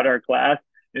know about our class,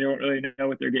 they don't really know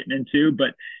what they're getting into,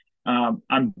 but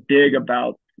I'm big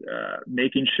about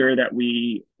making sure that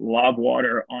we lob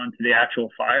water onto the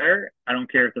actual fire. I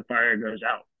don't care if the fire goes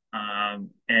out.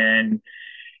 And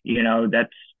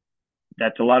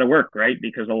that's a lot of work, right?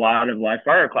 Because a lot of live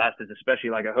fire classes,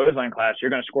 especially like a hose line class, you're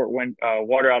going to squirt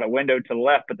water out a window to the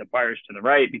left, but the fire's to the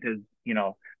right because,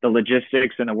 the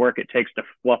logistics and the work it takes to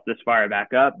fluff this fire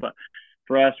back up. But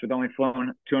for us, with only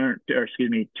flowing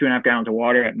 2.5 gallons of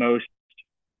water at most,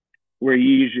 we're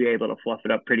usually able to fluff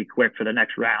it up pretty quick for the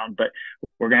next round. But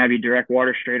we're going to have you direct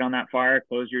water straight on that fire,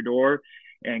 close your door,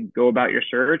 and go about your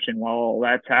search. And while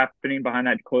that's happening behind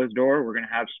that closed door, we're going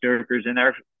to have stokers in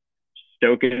there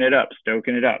stoking it up,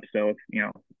 stoking it up. So,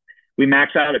 we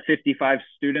max out at 55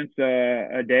 students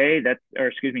a day. A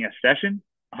session,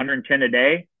 110 a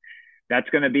day. That's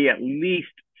going to be at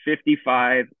least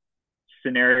 55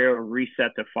 scenario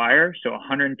resets of fire. So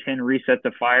 110 resets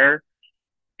of fire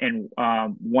in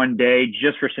one day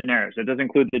just for scenarios. It doesn't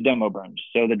include the demo burns.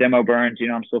 So the demo burns,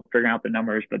 I'm still figuring out the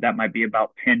numbers, but that might be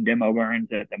about 10 demo burns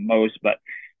at the most. But,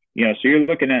 so you're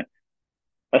looking at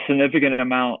a significant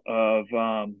amount of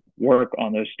work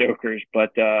on those stokers,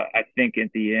 but I think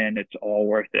at the end it's all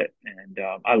worth it, and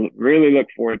I really look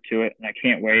forward to it, and I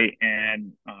can't wait.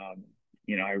 And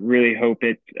I really hope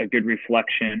it's a good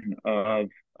reflection of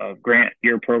Grant,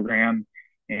 your program,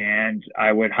 and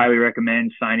I would highly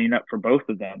recommend signing up for both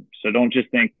of them. So don't just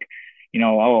think,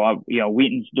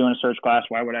 Wheaton's doing a search class,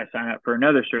 why would I sign up for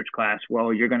another search class?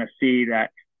 Well, you're going to see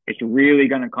that it's really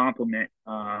going to complement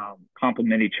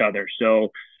each other.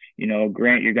 So,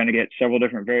 Grant, you're going to get several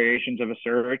different variations of a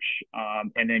search,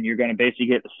 and then you're going to basically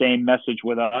get the same message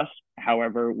with us.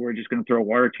 However, we're just going to throw a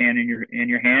water can in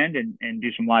your hand and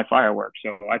do some live fireworks.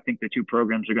 So I think the two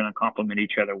programs are going to complement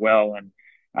each other well. And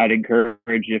I'd encourage,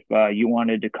 if you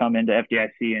wanted to come into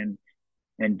FDIC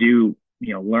and do,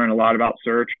 learn a lot about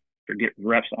search or get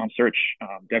reps on search,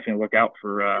 definitely look out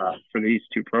for these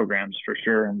two programs for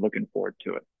sure. And looking forward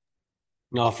to it.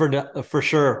 No, for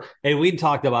sure. And we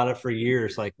talked about it for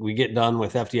years. Like, we get done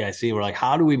with FDIC, we're like,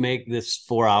 how do we make this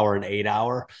 4 hour and 8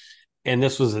 hour? And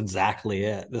this was exactly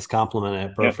it. This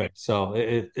complemented it perfect. Yep. So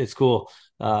it's cool.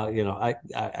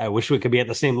 I wish we could be at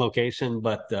the same location,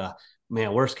 but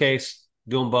man, worst case,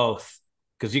 do them both,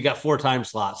 because you got 4 time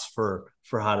slots for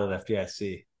Hot at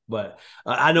FDIC. But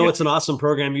I know it's an awesome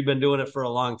program. You've been doing it for a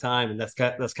long time, and that's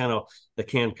kind of the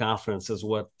canned confidence is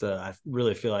what I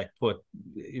really feel like put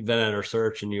Event Enter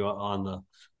Search and you on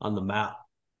the map.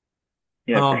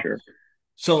 Yeah, for sure.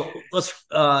 So let's,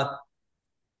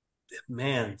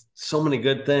 man, so many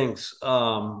good things.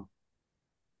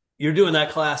 You're doing that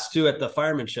class too at the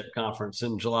Firemanship Conference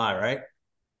in July, right?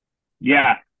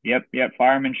 Yeah. Yep.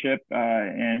 Firemanship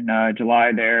in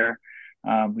July there.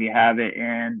 We have it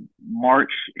in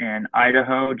March in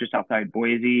Idaho, just outside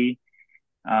Boise.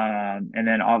 And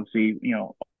then obviously,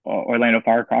 Orlando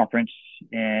Fire Conference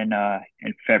in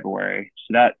February.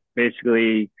 So that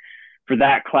basically, for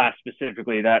that class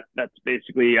specifically, that's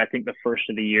basically, I think, the first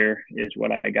of the year is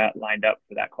what I got lined up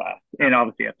for that class. And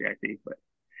obviously FDIC. But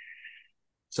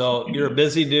so you're a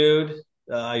busy dude.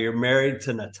 You're married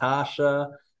to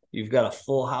Natasha. You've got a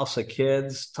full house of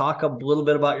kids. Talk a little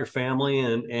bit about your family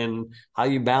and how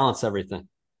you balance everything.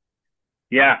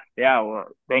 Yeah. Well,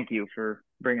 thank you for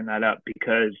bringing that up,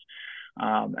 because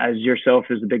as yourself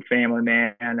as a big family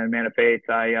man and a man of faith,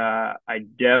 I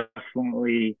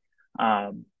definitely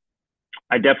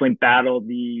battle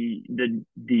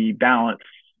the balance,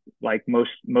 like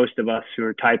most of us who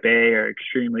are type A are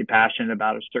extremely passionate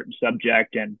about a certain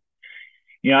subject. And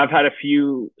I've had a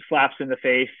few slaps in the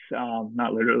face,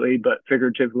 not literally, but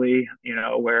figuratively,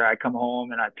 where I come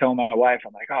home and I tell my wife,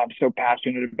 I'm like, oh, I'm so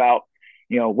passionate about,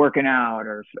 working out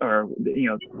or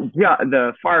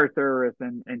the fire service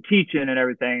and teaching and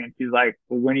everything. And she's like,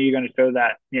 well, when are you going to show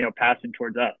that, passion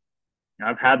towards us? And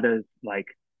I've had those like,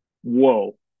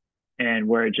 whoa. And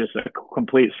where it's just a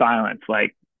complete silence,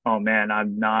 like, oh man,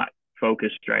 I'm not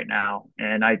focused right now.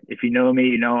 And if you know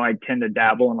me, I tend to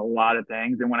dabble in a lot of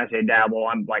things. And when I say dabble,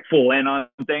 I'm like full in on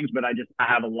things, but I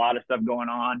have a lot of stuff going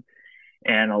on,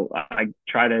 and I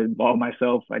try to involve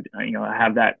myself. I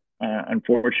have that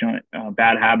unfortunate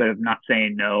bad habit of not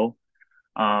saying no.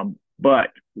 But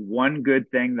one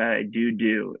good thing that I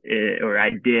do or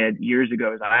I did years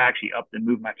ago, is I actually upped and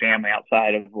moved my family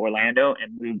outside of Orlando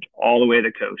and moved all the way to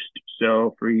the coast.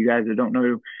 So for you guys that don't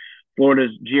know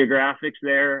Florida's geographics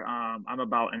there, I'm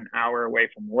about an hour away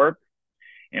from work.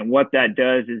 And what that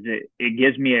does is it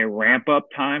gives me a ramp up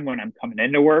time when I'm coming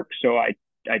into work. So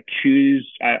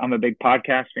I'm a big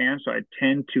podcast fan, so I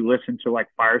tend to listen to like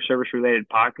fire service related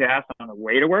podcasts on the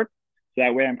way to work. So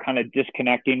that way I'm kind of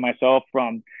disconnecting myself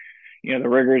from, the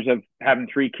rigors of having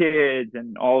 3 kids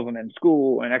and all of them in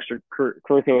school and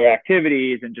extracurricular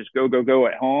activities and just go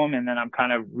at home. And then I'm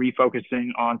kind of refocusing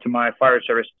onto my fire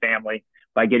service family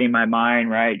by getting my mind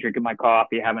right, drinking my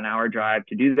coffee, have an hour drive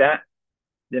to do that.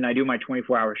 Then I do my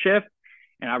 24-hour shift,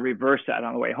 and I reverse that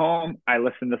on the way home. I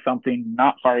listen to something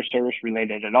not fire service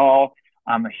related at all.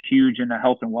 I'm huge into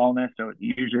health and wellness, so it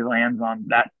usually lands on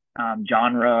that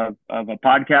genre of a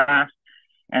podcast.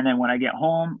 And then when I get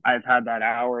home, I've had that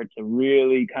hour to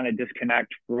really kind of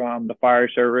disconnect from the fire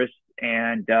service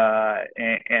and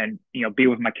be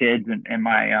with my kids and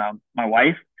my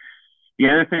wife. The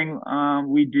other thing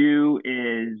we do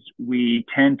is we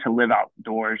tend to live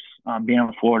outdoors. Being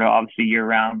in Florida, obviously year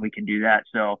round, we can do that.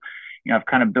 So, I've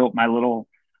kind of built my little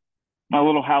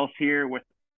house here with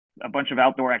a bunch of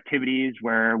outdoor activities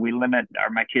where we limit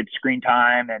my kids' screen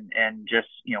time and just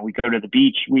we go to the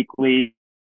beach weekly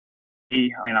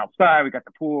and outside. We got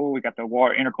the pool, we got the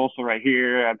water intercoastal right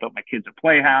here. I built my kids a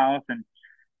playhouse, and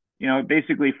it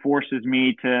basically forces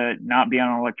me to not be on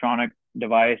an electronic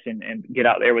device and get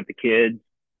out there with the kids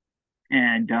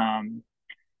and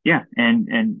yeah,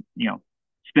 and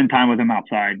spend time with them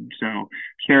outside. So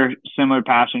share similar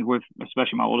passions with,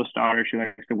 especially my oldest daughter. She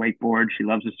likes to wakeboard. She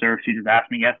loves to surf. She just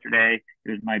asked me yesterday.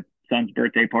 It was my son's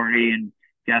birthday party, and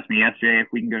she asked me yesterday if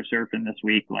we can go surfing this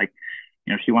week. Like,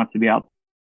 she wants to be outside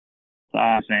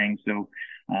saying so.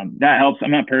 That helps.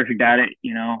 I'm not perfect at it.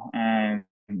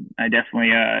 I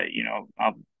definitely,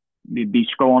 I'll be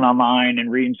scrolling online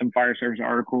and reading some fire service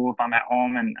article if I'm at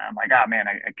home, and I'm like, oh man,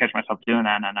 I catch myself doing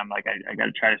that, and I'm like, I got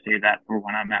to try to save that for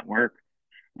when I'm at work.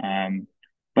 Um,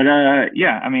 but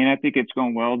yeah, I mean, I think it's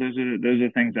going well. Those are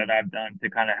things that I've done to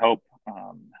kind of help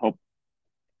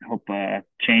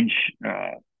change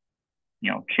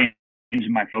change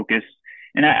my focus.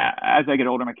 And as I get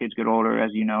older, my kids get older,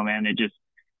 as you know, man.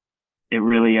 It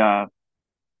really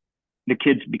the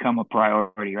kids become a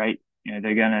priority, right?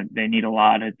 They need a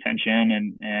lot of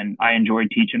attention, and I enjoy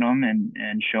teaching them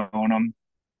and showing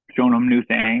them new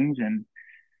things, and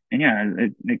yeah,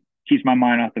 it keeps my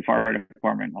mind off the fire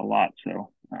department a lot. So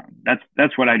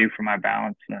that's what I do for my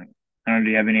balance. I don't know,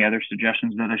 do you have any other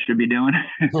suggestions that I should be doing?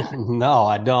 No,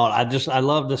 I don't. I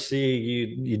love to see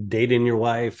you dating your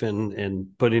wife and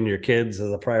putting your kids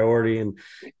as a priority, and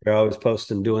you're always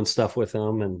posting, doing stuff with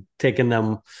them and taking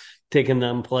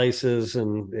them places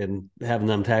and having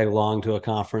them tag along to a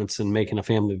conference and making a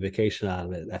family vacation out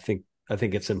of it. I think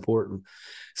it's important.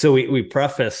 So we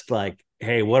prefaced like,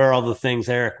 hey, what are all the things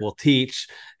Eric will teach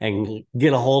and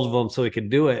get a hold of him so he can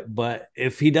do it? But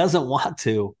if he doesn't want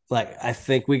to, like, I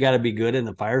think we got to be good in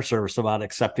the fire service about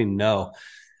accepting no.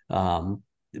 Um,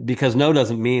 because no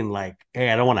doesn't mean like,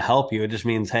 hey, I don't want to help you. It just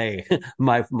means, hey,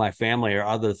 my family or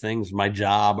other things, my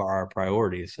job are our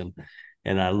priorities.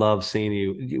 And I love seeing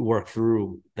you work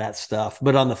through that stuff.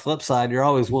 But on the flip side, you're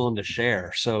always willing to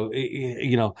share. So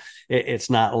it's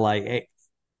not like, hey,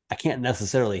 I can't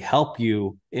necessarily help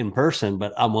you in person,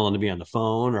 but I'm willing to be on the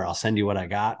phone or I'll send you what I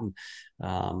got. And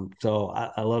so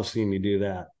I love seeing you do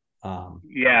that.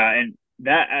 Yeah, and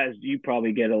that, as you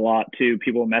probably get a lot too,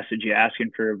 people message you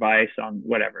asking for advice on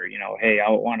whatever, hey, I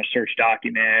want a search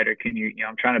document, or can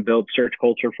I'm trying to build search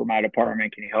culture for my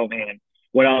department. Can you help me? And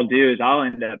what I'll do is I'll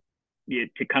end up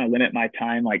to kind of limit my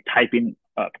time, like typing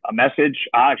a message.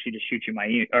 I'll actually just shoot you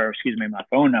my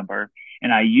phone number.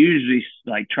 And I usually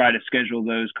like try to schedule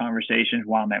those conversations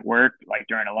while I'm at work, like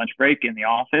during a lunch break in the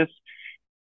office,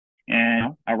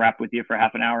 and I'll wrap with you for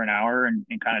half an hour, and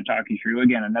kind of talk you through.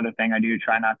 Again, another thing I do,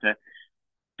 try not to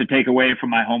take away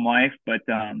from my home life, but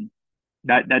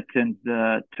that tends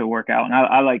to work out. And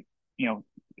I like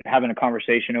having a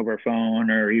conversation over a phone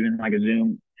or even like a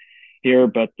Zoom here,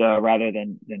 but rather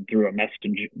than through a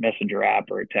messenger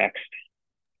app or a text.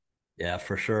 Yeah,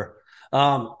 for sure.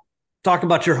 Um, Talk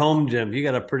about your home gym. You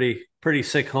got a pretty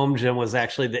sick home gym. Was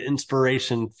actually the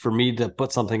inspiration for me to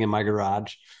put something in my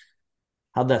garage.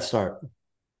 How'd that start?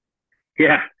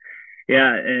 Yeah,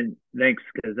 yeah, and thanks,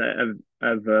 because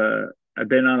I've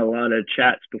been on a lot of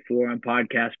chats before on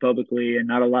podcasts publicly, and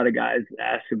not a lot of guys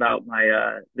ask about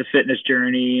my the fitness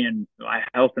journey and my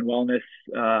health and wellness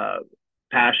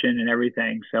passion and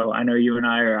everything. So I know you and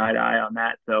I are eye to eye on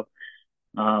that. So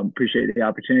appreciate the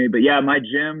opportunity. But yeah, my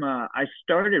gym, I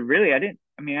started really, I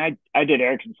did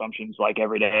air consumptions like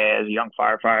every day as a young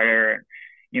firefighter. And,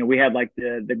 we had like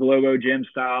the Globo gym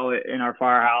style in our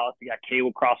firehouse. We got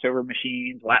cable crossover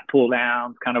machines, lat pull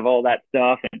downs, kind of all that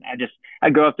stuff. And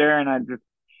I'd go up there and I'd just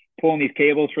pulling these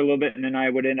cables for a little bit. And then I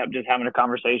would end up just having a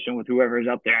conversation with whoever's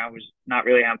up there. I was not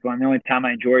really having fun. The only time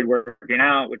I enjoyed working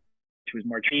out, which was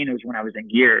more training, was when I was in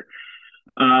gear.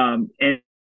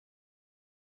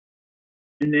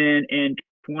 And then in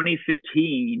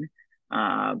 2015,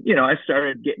 I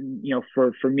started getting,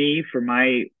 for me, for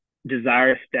my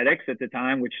desired aesthetics at the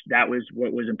time, which that was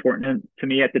what was important to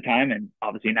me at the time. And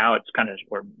obviously now it's kind of,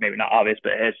 or maybe not obvious,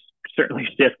 but it's certainly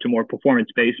shift to more performance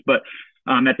based. But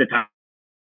at the time,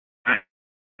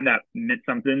 that meant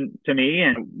something to me.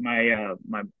 And my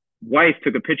wife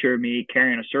took a picture of me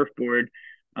carrying a surfboard,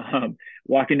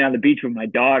 walking down the beach with my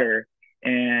daughter.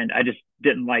 And I just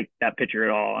didn't like that picture at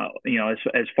all.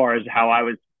 As far as how I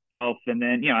was health. And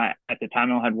then, at the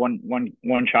time I had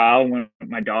one child,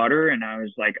 my daughter, and I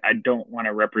was like, I don't want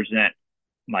to represent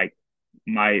like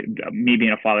my me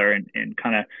being a father and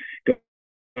kind of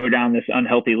go down this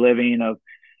unhealthy living of,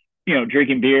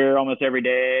 drinking beer almost every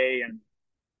day and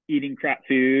eating crap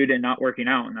food and not working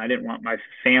out. And I didn't want my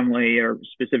family, or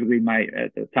specifically my,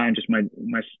 at the time, just my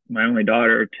only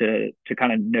daughter, to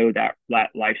kind of know that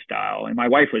lifestyle. And my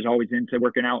wife was always into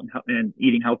working out and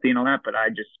eating healthy and all that, but I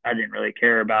didn't really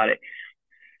care about it.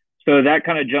 So that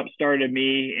kind of jump started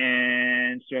me.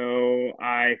 And so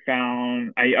I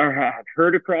had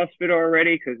heard of CrossFit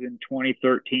already, because in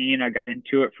 2013 I got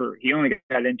into it. He only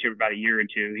got into it about a year or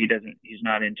two. He's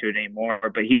not into it anymore,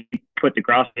 but he put the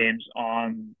cross games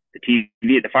on the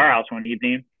TV at the firehouse one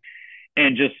evening.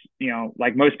 And just,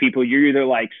 like most people, you're either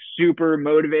like super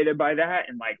motivated by that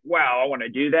and like, wow, I want to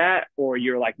do that. Or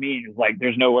you're like me, and like,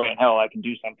 there's no way in hell I can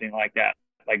do something like that.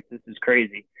 Like, this is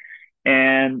crazy.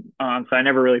 And so I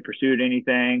never really pursued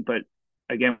anything. But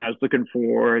again, I was looking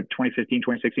for 2015,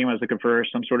 2016, I was looking for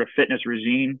some sort of fitness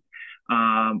regime.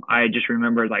 I just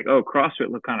remembered like, oh,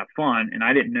 CrossFit looked kind of fun. And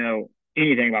I didn't know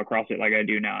anything about CrossFit like I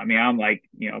do now. I mean, I'm like,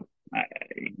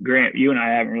 Grant, you and I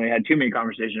haven't really had too many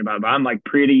conversations about it, but I'm like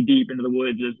pretty deep into the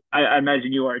woods. I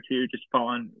imagine you are too, just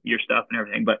following your stuff and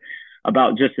everything. But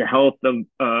about just the health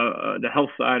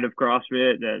side of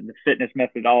CrossFit, the fitness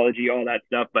methodology, all that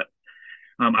stuff. But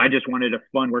I just wanted a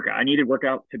fun workout. I needed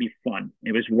workout to be fun.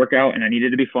 It was workout and I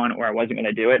needed to be fun, or I wasn't going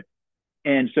to do it.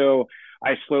 And so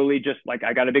I slowly just like,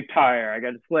 I got a big tire, I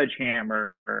got a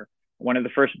sledgehammer. One of the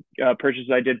first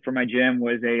purchases I did for my gym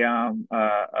was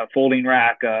a folding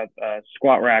rack, a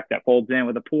squat rack that folds in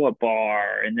with a pull-up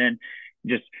bar. And then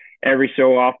just every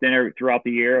so often, throughout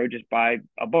the year, I would just buy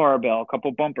a barbell, a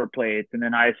couple bumper plates. And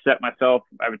then I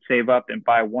would save up and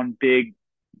buy one big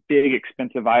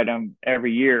expensive item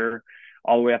every year,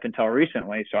 all the way up until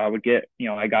recently. So I would get,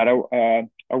 I got a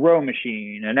row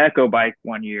machine, an echo bike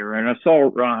one year, an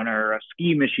assault runner, a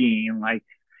ski machine, like,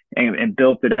 and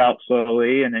built it out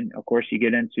slowly. And then of course you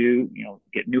get into,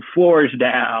 get new floors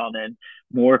down and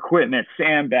more equipment,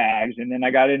 sandbags. And then I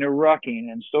got into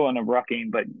rucking, and still into rucking,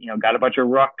 but, got a bunch of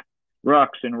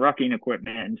rucks and rucking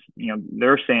equipment, and,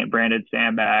 they're branded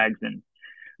sandbags. And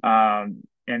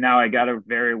now I got a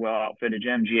very well outfitted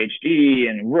gym, GHD,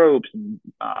 and ropes, and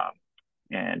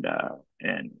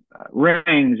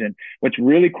rings. And what's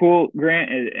really cool,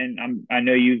 Grant, is, and I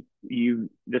know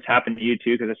this happened to you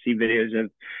too, because I see videos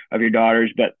of your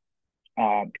daughters, but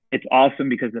it's awesome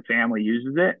because the family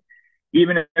uses it,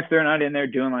 even if they're not in there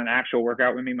doing an actual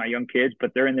workout with me, my young kids,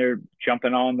 but they're in there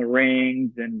jumping on the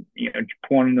rings and,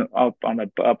 pulling up on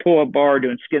the pull-up bar,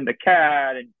 doing skin the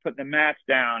cat and putting the mats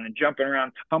down and jumping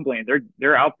around, tumbling.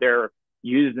 They're out there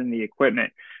using the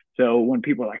equipment. So when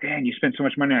people are like, man, you spend so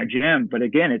much money on a gym, but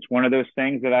again, it's one of those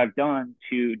things that I've done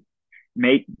to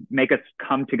make us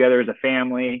come together as a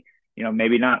family,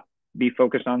 maybe not be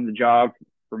focused on the job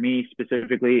for me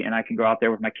specifically, and I can go out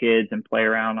there with my kids and play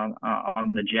around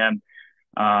on the gym.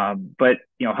 But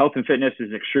health and fitness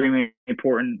is extremely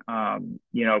important.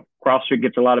 CrossFit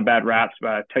gets a lot of bad raps, but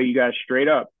I tell you guys straight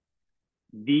up,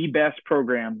 the best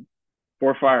program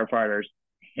for firefighters,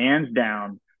 hands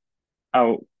down,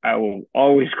 I will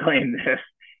always claim this,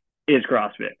 is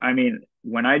CrossFit. I mean,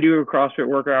 when I do a CrossFit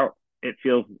workout, it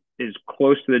feels as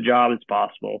close to the job as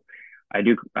possible. I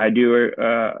do a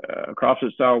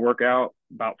CrossFit style workout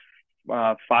about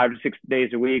 5 to 6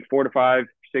 days a week, 4 to 5,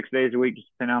 6 days a week, just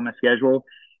depending on my schedule.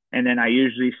 And then I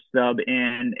usually sub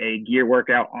in a gear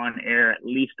workout on air at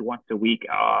least once a week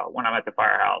when I'm at the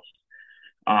firehouse.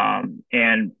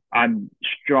 And I'm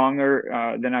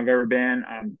stronger than I've ever been.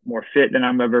 I'm more fit than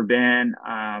I've ever been.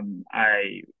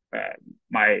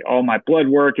 All my blood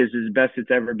work is as best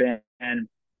it's ever been.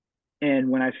 And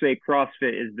when I say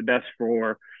CrossFit is the best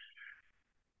for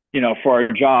our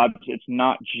jobs, it's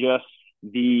not just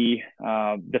the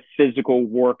physical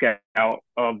workout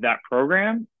of that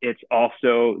program. It's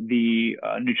also the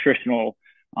nutritional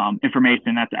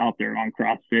information that's out there on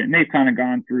CrossFit. And they've kind of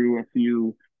gone through a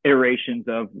few iterations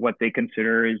of what they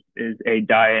consider is a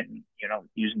diet,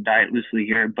 using diet loosely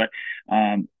here. But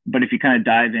if you kind of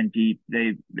dive in deep,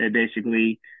 they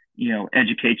basically,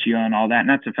 educate you on all that. And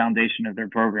that's the foundation of their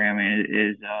programming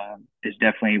is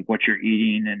definitely what you're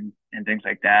eating and things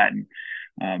like that.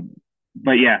 And,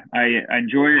 but yeah, I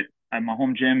enjoy it. My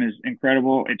home gym is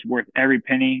incredible. It's worth every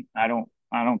penny. I don't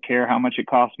care how much it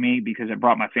costs me, because it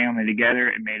brought my family together.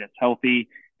 It made us healthy.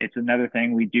 It's another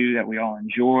thing we do that we all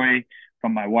enjoy,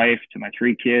 from my wife to my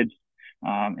 3 kids,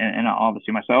 and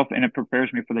obviously myself, and it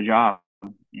prepares me for the job,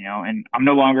 and I'm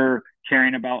no longer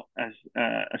caring about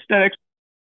aesthetics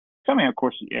something, of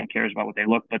course, cares about what they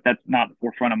look, but that's not the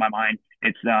forefront of my mind.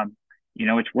 It's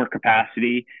work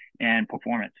capacity and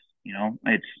performance.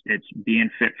 It's being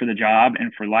fit for the job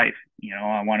and for life.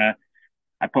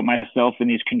 I put myself in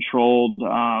these controlled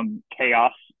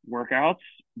chaos workouts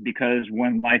because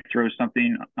when life throws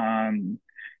something,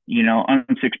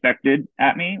 unexpected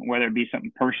at me, whether it be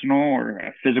something personal or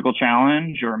a physical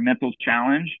challenge or a mental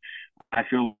challenge, I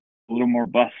feel a little more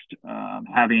bust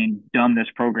having done this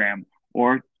program.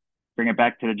 Or bring it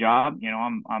back to the job.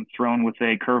 I'm thrown with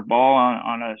a curveball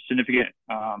on a significant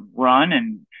run,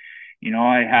 and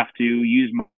I have to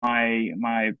use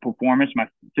my performance, my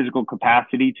physical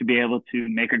capacity to be able to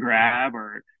make a grab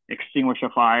or extinguish a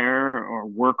fire or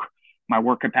work. My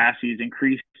work capacity is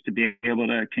increased to be able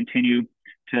to continue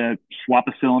to swap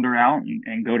a cylinder out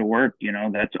and go to work.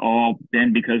 That's all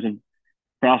been because of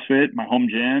CrossFit, my home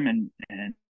gym,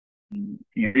 and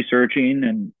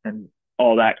researching and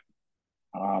all that.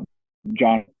 Um,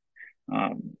 John,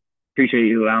 appreciate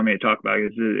you allowing me to talk about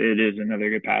it. It is another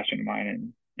good passion of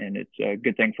mine, and it's a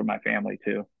good thing for my family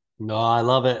too. No, I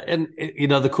love it. And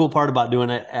the cool part about doing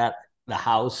it at the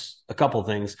house, a couple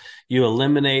things. You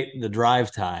eliminate the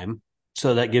drive time,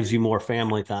 so that gives you more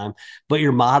family time, but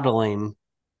you're modeling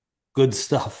good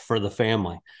stuff for the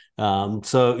family.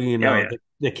 So Yeah, yeah,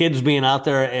 the kids being out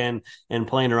there and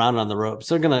playing around on the ropes,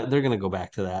 they're gonna go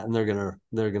back to that, and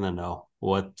they're gonna know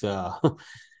what things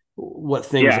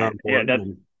are yeah.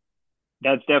 important.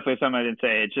 That's definitely something I didn't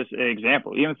say. It's just an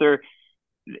example. Even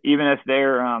if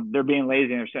they're being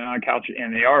lazy and they're sitting on a couch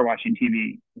and they are watching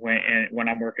TV when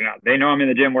I'm working out, they know I'm in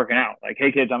the gym working out. Like,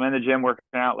 hey kids, I'm in the gym working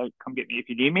out. Like, come get me if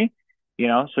you need me.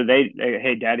 So they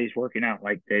hey, daddy's working out.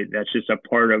 Like, that's just a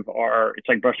part of our. It's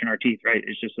like brushing our teeth, right?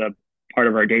 It's just a part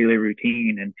of our daily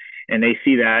routine, and they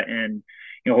see that, and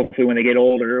hopefully when they get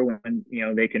older, when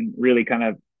they can really kind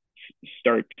of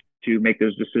start to make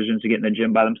those decisions to get in the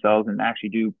gym by themselves and actually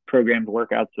do programmed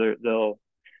workouts,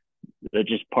 they're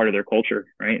just part of their culture,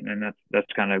 right? And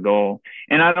that's kind of goal.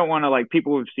 And I don't want to, like,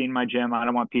 people who've seen my gym, I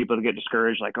don't want people to get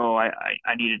discouraged, like, oh, I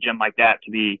need a gym like that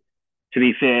to be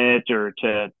fit or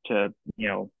to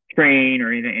train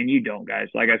or anything. And you don't, guys.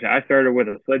 Like I said, I started with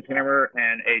a sledgehammer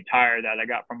and a tire that I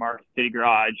got from our city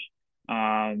garage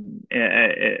at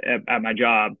my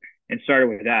job, and started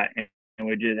with that. And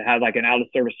we just had like an out of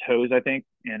service hose, I think,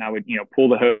 and I would pull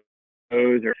the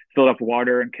hose or fill it up with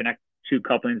water and connect two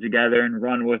couplings together and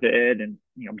run with it, and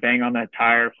bang on that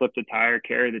tire, flip the tire,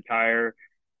 carry the tire.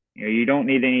 You don't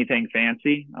need anything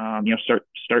fancy.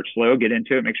 Start slow, get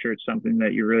into it, make sure it's something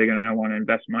that you're really going to want to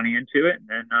invest money into it, and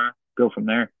then go from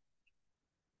there.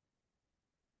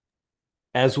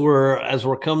 As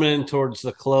we're coming in towards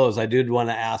the close, I did want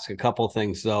to ask a couple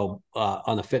things though,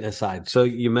 on the fitness side. So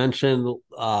you mentioned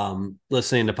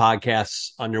listening to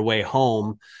podcasts on your way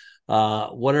home.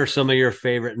 What are some of your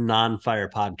favorite non-fire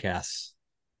podcasts?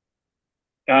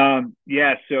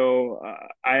 Yeah, so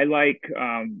I like,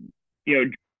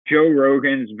 Joe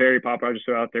Rogan's very popular. I'll just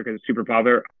throw it out there because it's super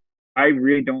popular. I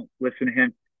really don't listen to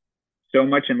him so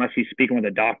much unless he's speaking with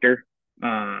a doctor,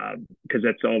 because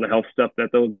that's all the health stuff that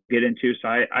they'll get into. So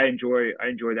I enjoy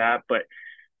that. But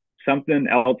something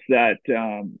else that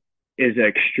is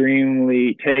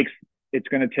extremely takes it's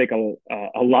going to take a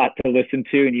lot to listen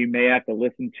to, and you may have to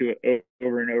listen to it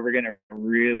over and over again to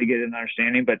really get an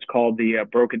understanding. But it's called the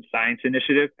Broken Science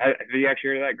Initiative. Have you actually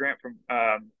heard of that, Grant,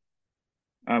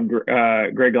 from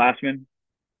Greg Glassman?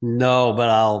 No, but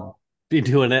I'll be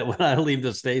doing it when I leave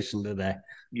the station today.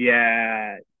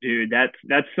 Yeah, dude,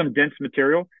 that's some dense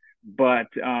material. But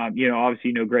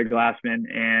obviously, Greg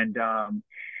Glassman, and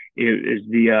is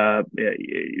the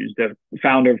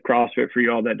founder of CrossFit, for you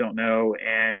all that don't know,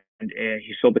 and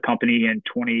he sold the company in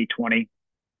 2020,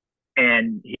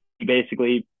 and he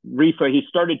basically he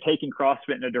started taking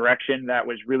CrossFit in a direction that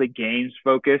was really gains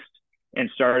focused and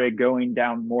started going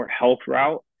down more health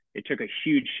route. It took a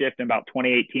huge shift in about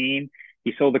 2018.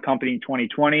 He sold the company in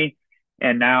 2020,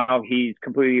 and now he's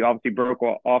completely obviously broke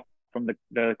off from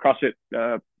the CrossFit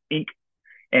Inc.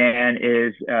 and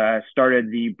is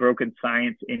started the Broken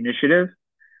Science Initiative.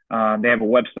 They have a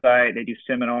website, they do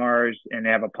seminars, and they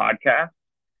have a podcast.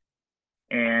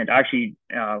 And actually,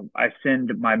 I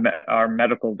send our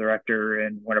medical director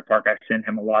in Winter Park. I send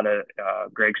him a lot of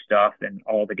Greg stuff and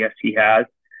all the guests he has.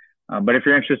 But if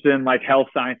you're interested in like health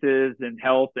sciences and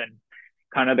health and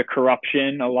kind of the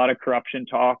corruption, a lot of corruption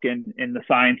talk in the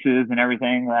sciences and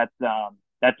everything,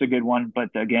 that's a good one. But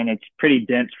again, it's pretty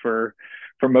dense for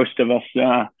most of us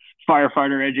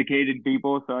firefighter educated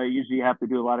people. So I usually have to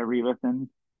do a lot of re-listens.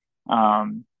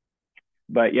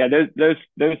 But yeah,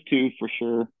 those two for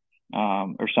sure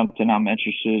are something I'm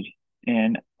interested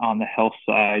in on the health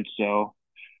side. So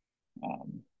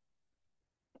Um,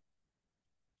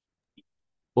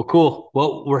 Well, cool.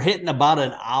 Well, we're hitting about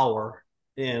an hour,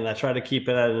 and I try to keep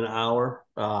it at an hour.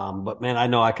 But man, I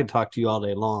know I could talk to you all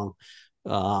day long.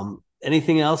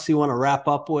 Anything else you want to wrap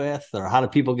up with, or how do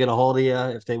people get a hold of you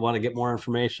if they want to get more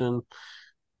information?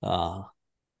 Uh,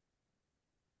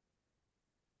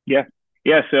 yeah,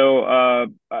 yeah. So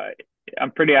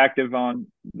I'm pretty active on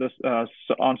this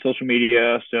on social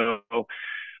media. So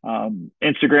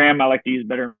Instagram, I like to use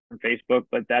better than Facebook,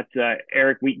 but that's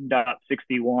Eric Wheaton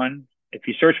 61. If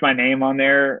you search my name on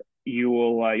there,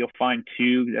 you'll find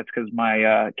two. That's because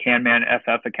my Canman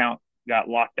FF account got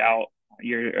locked out a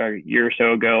year or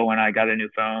so ago when I got a new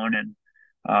phone, and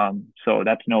so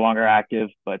that's no longer active.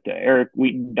 But Eric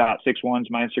Wheaton 61 is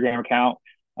my Instagram account.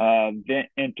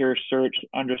 Enter search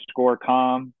underscore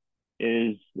com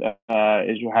is how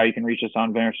you can reach us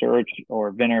on Venner Search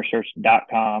or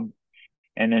vennersearch.com.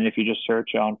 And then if you just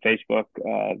search on Facebook,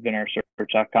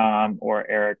 vennersearch.com or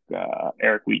Eric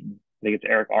Wheaton, I think it's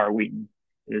Eric R. Wheaton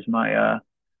is my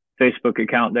Facebook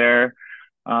account there.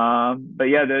 But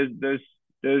yeah,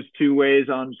 those two ways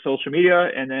on social media,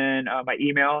 and then my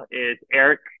email is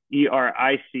Eric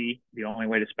ERIC, the only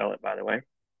way to spell it, by the way.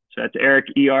 So that's Eric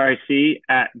ERIC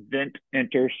at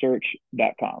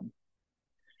vententersearch.com.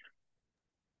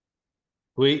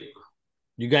 Sweet.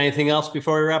 You got anything else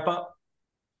before we wrap up?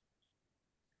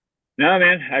 No,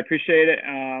 man, I appreciate it.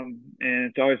 And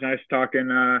it's always nice talking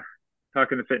to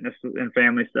fitness and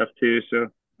family stuff too. So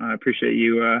I appreciate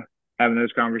you having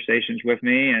those conversations with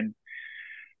me. And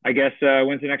I guess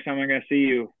when's the next time I'm going to see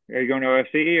you? Are you going to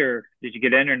OFC or did you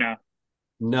get in or no?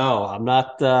 No, I'm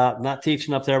not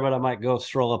teaching up there, but I might go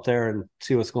stroll up there and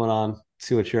see what's going on,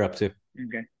 see what you're up to.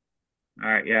 Okay. All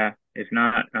right. Yeah. If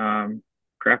not,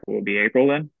 crap, will it be April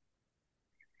then?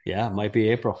 Yeah, it might be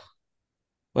April.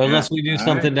 Well, Yeah. unless we do All right.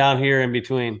 something down here in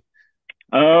between.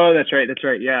 Oh, that's right. That's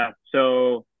right. Yeah.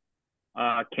 So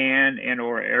Can and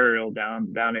or Ariel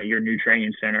down at your new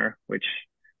training center, which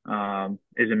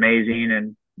is amazing,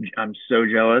 and I'm so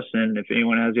jealous. And if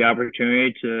anyone has the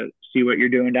opportunity to see what you're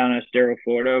doing down in Estero,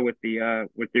 Florida, with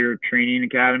your training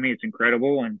academy, it's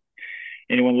incredible. And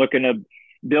anyone looking to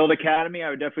build academy, I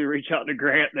would definitely reach out to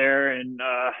Grant there, and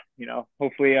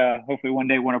hopefully one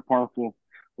day Winter Park will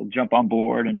jump on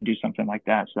board and do something like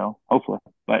that. So hopefully,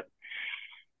 but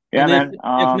yeah, And man.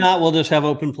 if not, we'll just have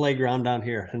open playground down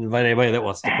here and invite anybody that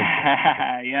wants to come.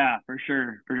 Yeah, for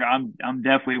sure. For sure. I'm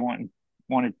definitely want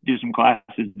to do some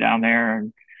classes down there,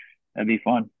 and that'd be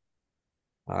fun.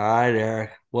 All right,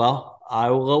 Eric. Well,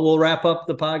 we'll wrap up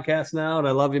the podcast now, and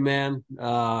I love you, man.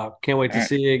 Can't wait All to right.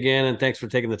 see you again, and thanks for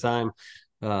taking the time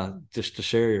just to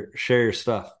share your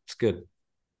stuff. It's good.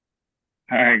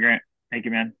 All right, Grant. Thank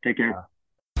you, man. Take care.